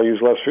planet. We'll all use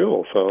less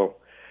fuel. So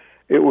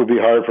it would be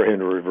hard for him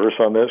to reverse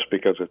on this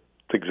because it's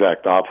the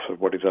exact opposite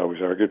of what he's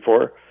always argued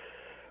for.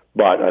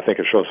 But I think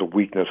it shows the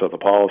weakness of the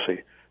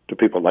policy. Do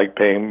people like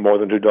paying more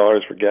than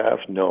 $2 for gas?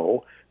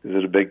 No. Is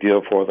it a big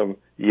deal for them?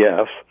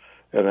 Yes.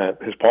 And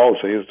that his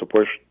policy is to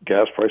push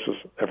gas prices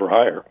ever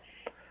higher.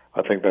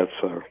 I think that's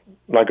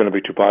not going to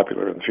be too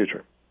popular in the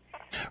future.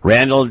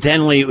 Randall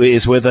Denley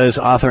is with us,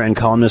 author and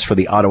columnist for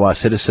the Ottawa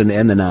Citizen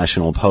and the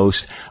National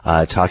Post,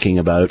 talking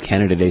about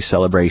Canada Day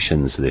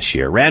celebrations this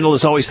year. Randall,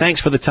 as always,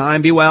 thanks for the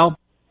time. Be well.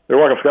 You're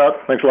welcome, Scott.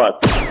 Thanks a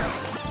lot.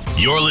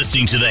 You're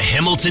listening to the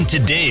Hamilton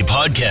Today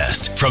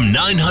podcast from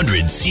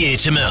 900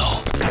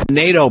 CHML.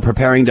 NATO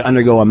preparing to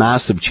undergo a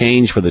massive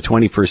change for the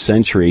 21st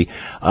century.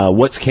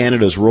 What's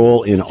Canada's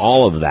role in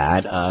all of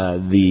that?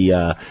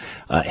 The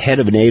head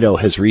of NATO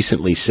has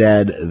recently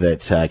said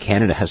that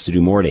Canada has to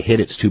do more to hit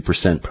its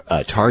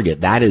 2%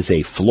 target. That is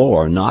a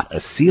floor, not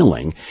a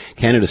ceiling.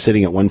 Canada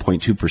sitting at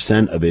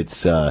 1.2% of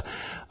its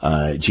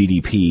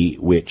GDP,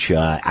 which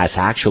has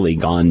actually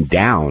gone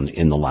down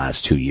in the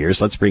last 2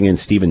 years. Let's bring in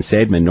Stephen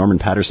Saidman, Norman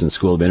Paterson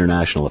School of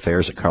International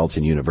Affairs at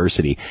Carleton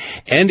University,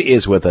 and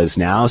is with us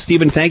now.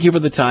 Stephen, thank you for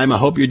the time. I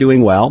hope you're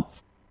doing well.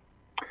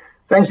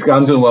 Thanks, Scott.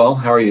 I'm doing well.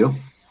 How are you?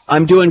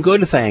 I'm doing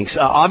good, thanks.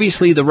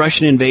 Obviously, the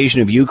Russian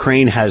invasion of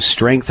Ukraine has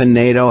strengthened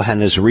NATO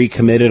and has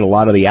recommitted a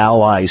lot of the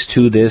allies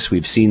to this.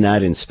 We've seen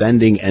that in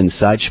spending and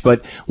such.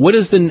 But what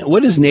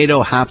does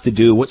NATO have to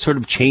do? What sort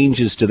of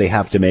changes do they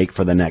have to make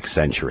for the next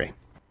century?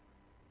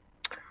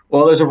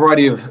 Well, there's a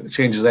variety of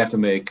changes they have to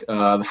make.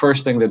 The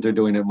first thing that they're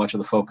doing much of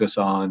the focus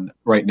on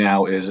right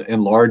now is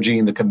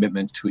enlarging the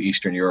commitment to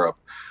Eastern Europe.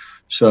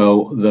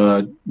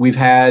 So we've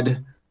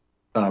had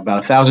about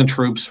 1,000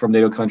 troops from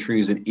NATO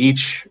countries in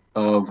each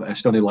of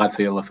Estonia,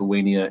 Latvia,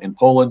 Lithuania, and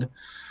Poland.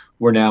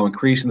 We're now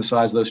increasing the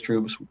size of those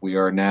troops. We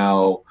are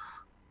now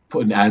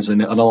putting as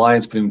an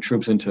alliance putting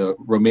troops into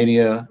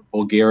Romania,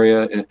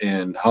 Bulgaria,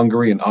 and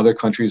Hungary, and other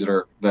countries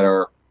that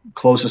are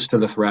closest to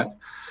the threat.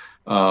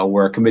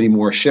 We're committing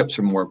more ships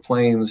or more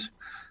planes.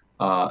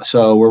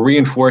 So we're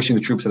reinforcing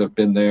the troops that have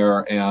been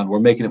there, and we're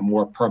making it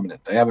more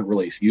permanent. They haven't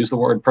really used the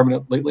word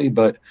permanent lately,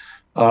 but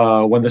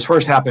when this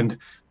first happened,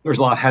 there was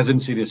a lot of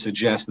hesitancy to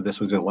suggest that this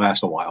was going to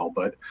last a while.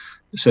 But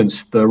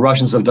since the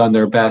Russians have done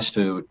their best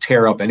to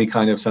tear up any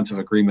kind of sense of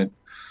agreement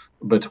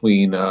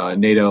between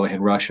NATO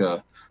and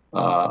Russia,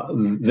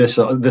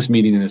 this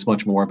meeting is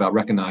much more about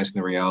recognizing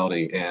the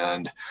reality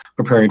and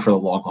preparing for the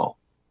long haul.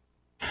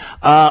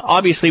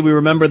 Obviously, we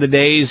remember the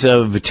days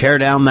of tear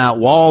down that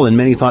wall, and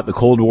many thought the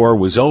Cold War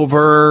was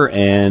over,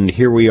 and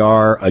here we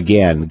are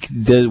again.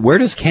 Where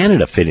does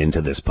Canada fit into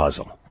this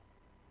puzzle?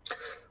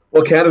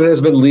 Well, Canada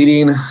has been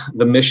leading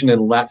the mission in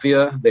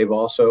Latvia. They've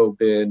also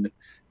been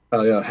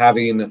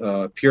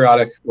having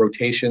periodic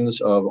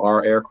rotations of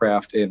our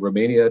aircraft in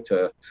Romania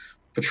to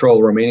patrol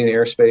Romanian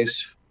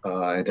airspace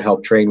and to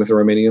help train with the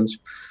Romanians.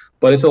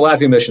 But it's the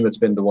Latvia mission that's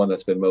been the one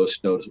that's been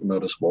most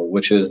noticeable,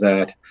 which is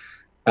that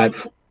at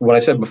what I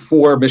said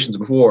before, missions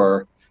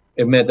before,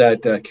 it meant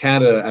that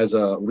Canada as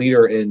a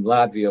leader in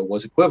Latvia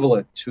was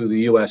equivalent to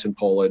the U.S. in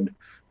Poland,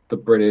 the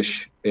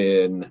British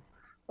in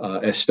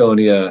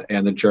Estonia,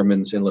 and the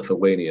Germans in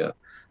Lithuania.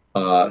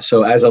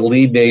 So as a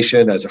lead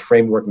nation, as a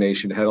framework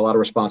nation, it had a lot of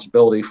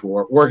responsibility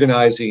for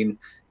organizing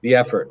the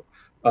effort.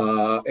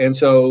 And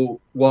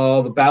so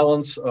while the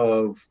balance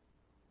of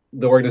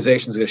the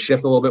organization is going to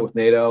shift a little bit with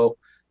NATO,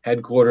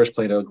 headquarters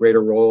playing a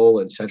greater role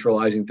in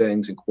centralizing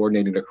things and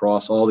coordinating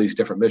across all these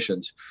different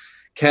missions,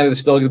 Canada is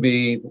still going to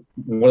be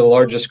one of the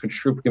largest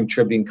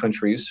contributing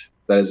countries.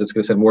 That is, it's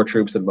going to send more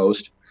troops than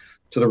most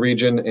to the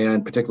region,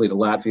 and particularly to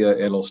Latvia,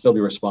 and it'll still be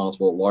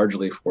responsible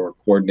largely for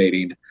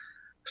coordinating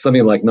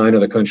something like 9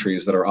 other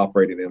countries that are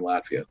operating in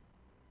Latvia.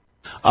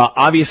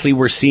 Obviously,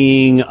 we're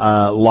seeing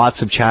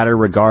lots of chatter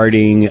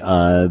regarding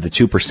the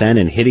 2%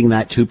 and hitting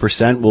that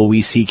 2%. Will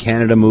we see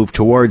Canada move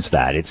towards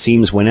that? It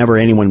seems whenever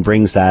anyone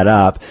brings that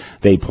up,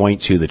 they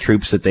point to the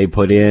troops that they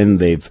put in.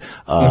 They've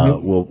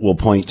will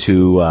point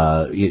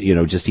to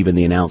just even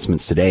the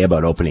announcements today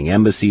about opening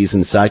embassies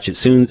and such. It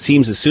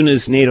seems as soon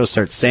as NATO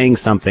starts saying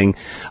something,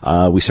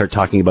 we start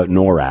talking about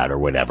NORAD or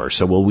whatever.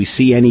 So will we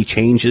see any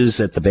changes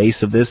at the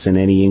base of this and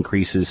any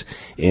increases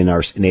in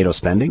our NATO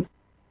spending?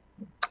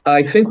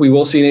 I think we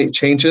will see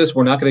changes.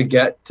 We're not going to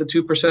get to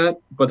 2%,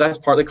 but that's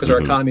partly because our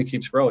economy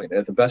keeps growing.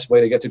 And the best way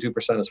to get to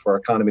 2% is for our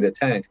economy to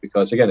tank,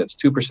 because, again, it's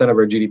 2% of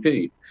our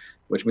GDP,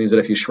 which means that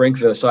if you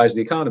shrink the size of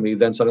the economy,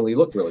 then suddenly you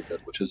look really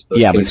good, which is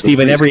the but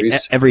Stephen,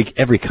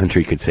 every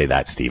country could say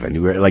that, Stephen.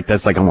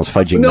 That's like almost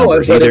fudging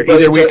numbers. Either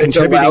we're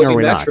contributing or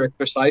we're not.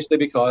 Precisely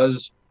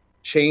because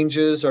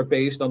changes are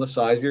based on the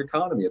size of your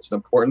economy. It's an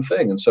important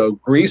thing. And so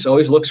Greece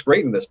always looks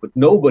great in this, but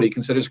nobody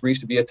considers Greece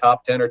to be a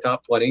top 10 or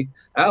top 20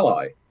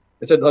 ally.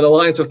 It's an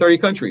alliance of 30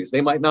 countries.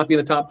 They might not be in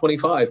the top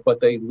 25, but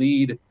they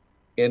lead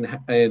in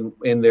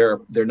their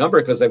number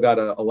because they've got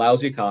a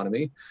lousy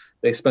economy.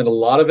 They spend a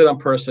lot of it on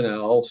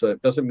personnel, so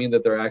it doesn't mean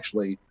that they're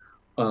actually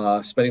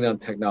spending on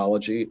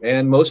technology.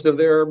 And most of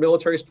their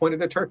military is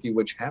pointed at Turkey,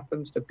 which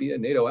happens to be a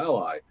NATO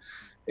ally.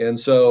 And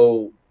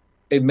so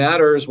it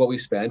matters what we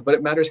spend, but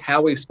it matters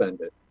how we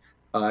spend it.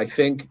 I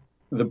think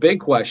the big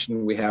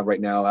question we have right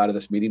now out of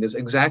this meeting is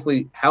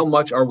exactly how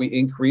much are we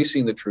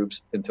increasing the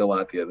troops into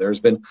Latvia?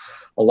 There's been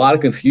a lot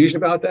of confusion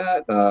about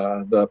that.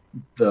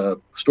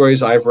 The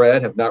stories I've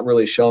read have not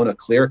really shown a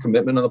clear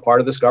commitment on the part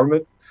of this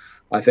government.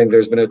 I think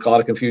there's been a lot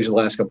of confusion the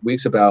last couple of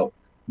weeks about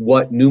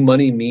what new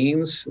money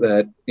means,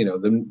 that,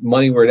 the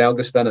money we're now going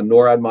to spend on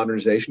NORAD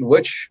modernization,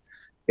 which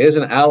is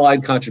an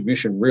allied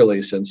contribution,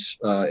 really, since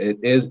it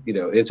is,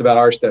 it's about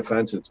our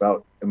defense, it's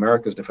about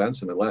America's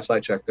defense. And the last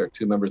I checked, there are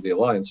 2 members of the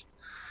alliance.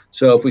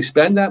 So if we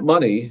spend that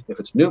money, if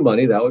it's new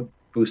money, that would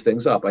boost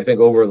things up. I think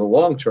over the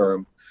long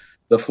term,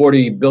 the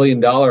 $40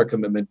 billion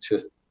commitment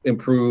to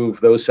improve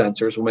those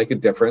sensors will make a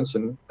difference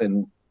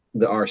in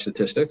our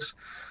statistics.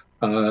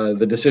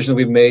 The decision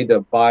we've made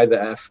to buy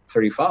the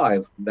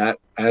F-35, that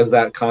as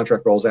that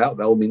contract rolls out,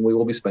 that will mean we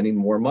will be spending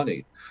more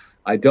money.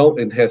 I don't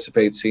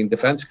anticipate seeing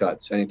defense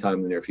cuts anytime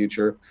in the near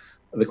future.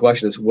 The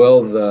question is,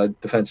 will the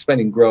defense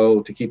spending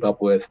grow to keep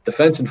up with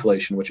defense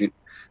inflation, which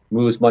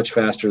moves much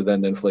faster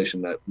than the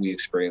inflation that we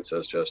experience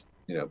as just,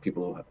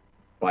 people who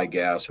buy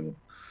gas and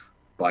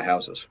buy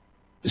houses.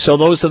 So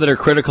those that are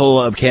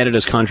critical of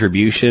Canada's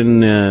contribution,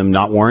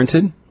 not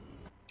warranted?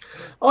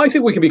 Oh, I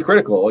think we can be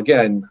critical.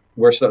 Again,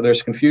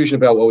 there's confusion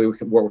about what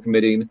we're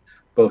committing,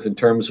 both in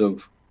terms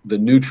of the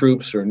new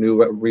troops or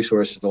new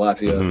resources to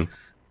Latvia.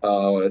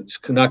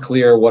 It's not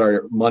clear what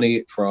our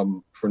money for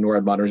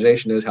NORAD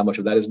modernization is, how much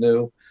of that is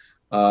new.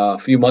 A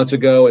few months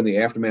ago, in the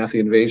aftermath of the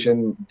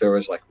invasion, there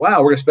was like, wow,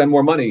 we're going to spend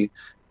more money.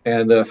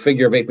 And the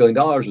figure of $8 billion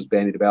was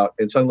bandied about.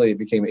 And suddenly it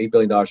became $8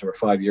 billion over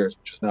 5 years,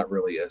 which is not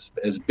really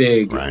as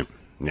big of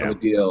a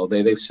deal.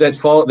 They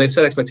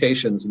set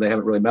expectations and they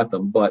haven't really met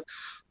them. But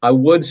I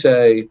would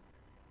say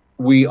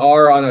we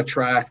are on a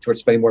track towards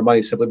spending more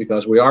money simply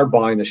because we are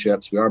buying the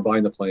ships, we are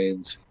buying the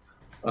planes.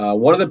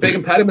 One of the big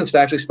impediments to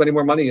actually spending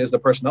more money is the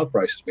personnel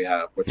crisis we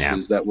have, which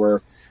is that we're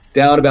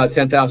down about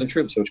 10,000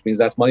 troops, which means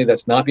that's money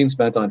that's not being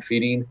spent on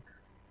feeding,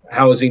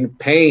 housing,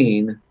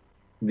 paying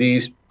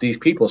these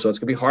people. So it's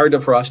going to be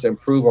hard for us to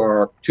improve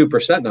our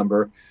 2%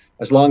 number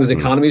as long as the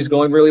economy is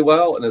going really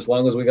well and as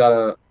long as we got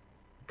a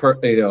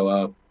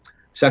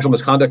sexual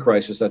misconduct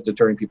crisis that's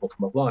deterring people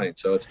from applying.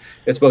 So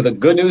it's both a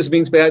good news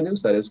means bad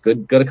news. That is,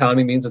 good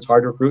economy means it's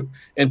hard to recruit,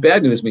 and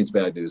bad news means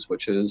bad news,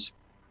 which is,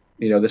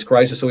 this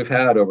crisis that we've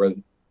had over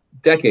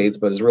decades,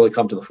 but has really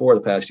come to the fore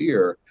the past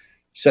year,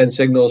 send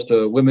signals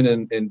to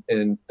women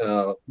and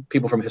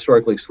people from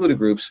historically excluded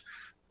groups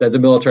that the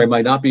military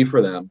might not be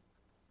for them.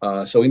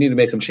 So we need to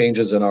make some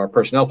changes in our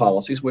personnel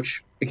policies,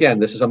 which, again,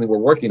 this is something we're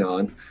working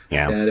on.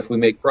 And if we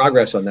make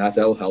progress on that,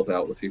 that will help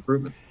out with the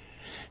recruitment.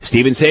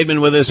 Stephen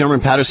Saidman with us, Norman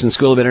Paterson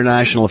School of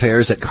International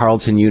Affairs at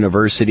Carleton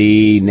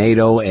University,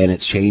 NATO and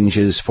its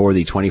changes for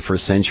the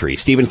 21st century.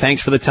 Stephen,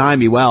 thanks for the time.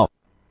 Be well.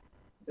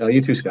 You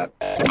too, Scott.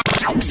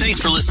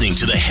 Thanks for listening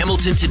to the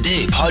Hamilton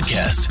Today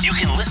podcast. You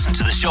can listen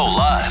to the show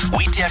live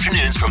weekday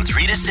afternoons from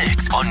 3 to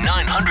 6 on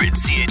 900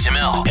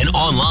 CHML and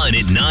online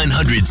at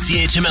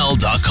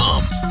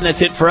 900CHML.com.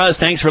 That's it for us.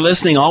 Thanks for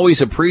listening.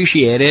 Always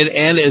appreciate it.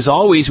 And as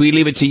always, we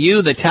leave it to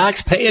you, the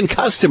tax-paying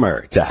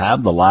customer, to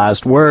have the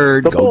last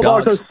word. The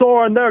Bulldogs are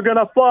sore and they're going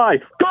to fly.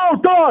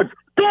 Go, Dogs!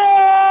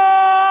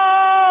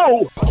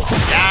 Go!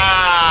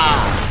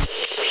 Yeah!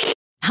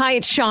 Hi,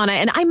 it's Shauna,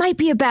 and I might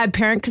be a bad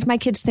parent because my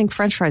kids think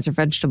French fries are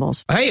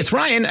vegetables. Hey, it's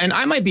Ryan, and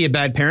I might be a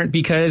bad parent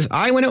because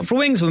I went out for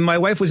wings when my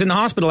wife was in the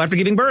hospital after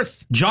giving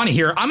birth. Johnny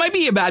here. I might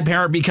be a bad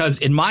parent because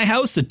in my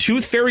house, the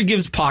tooth fairy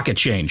gives pocket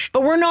change.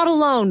 But we're not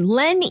alone.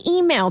 Len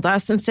emailed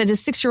us and said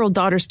his 6-year-old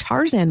daughter's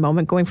Tarzan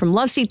moment going from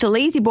love seat to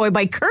lazy boy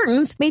by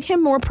curtains made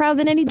him more proud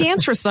than any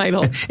dance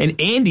recital. And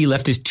Andy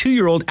left his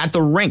 2-year-old at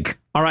the rink.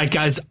 All right,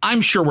 guys,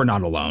 I'm sure we're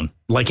not alone.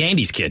 Like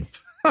Andy's kid.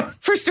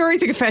 For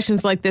stories and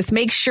confessions like this,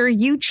 make sure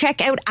you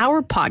check out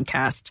our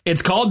podcast.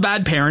 It's called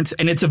Bad Parents,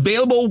 and it's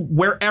available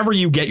wherever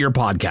you get your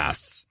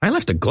podcasts. I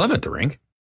left a glove at the rink.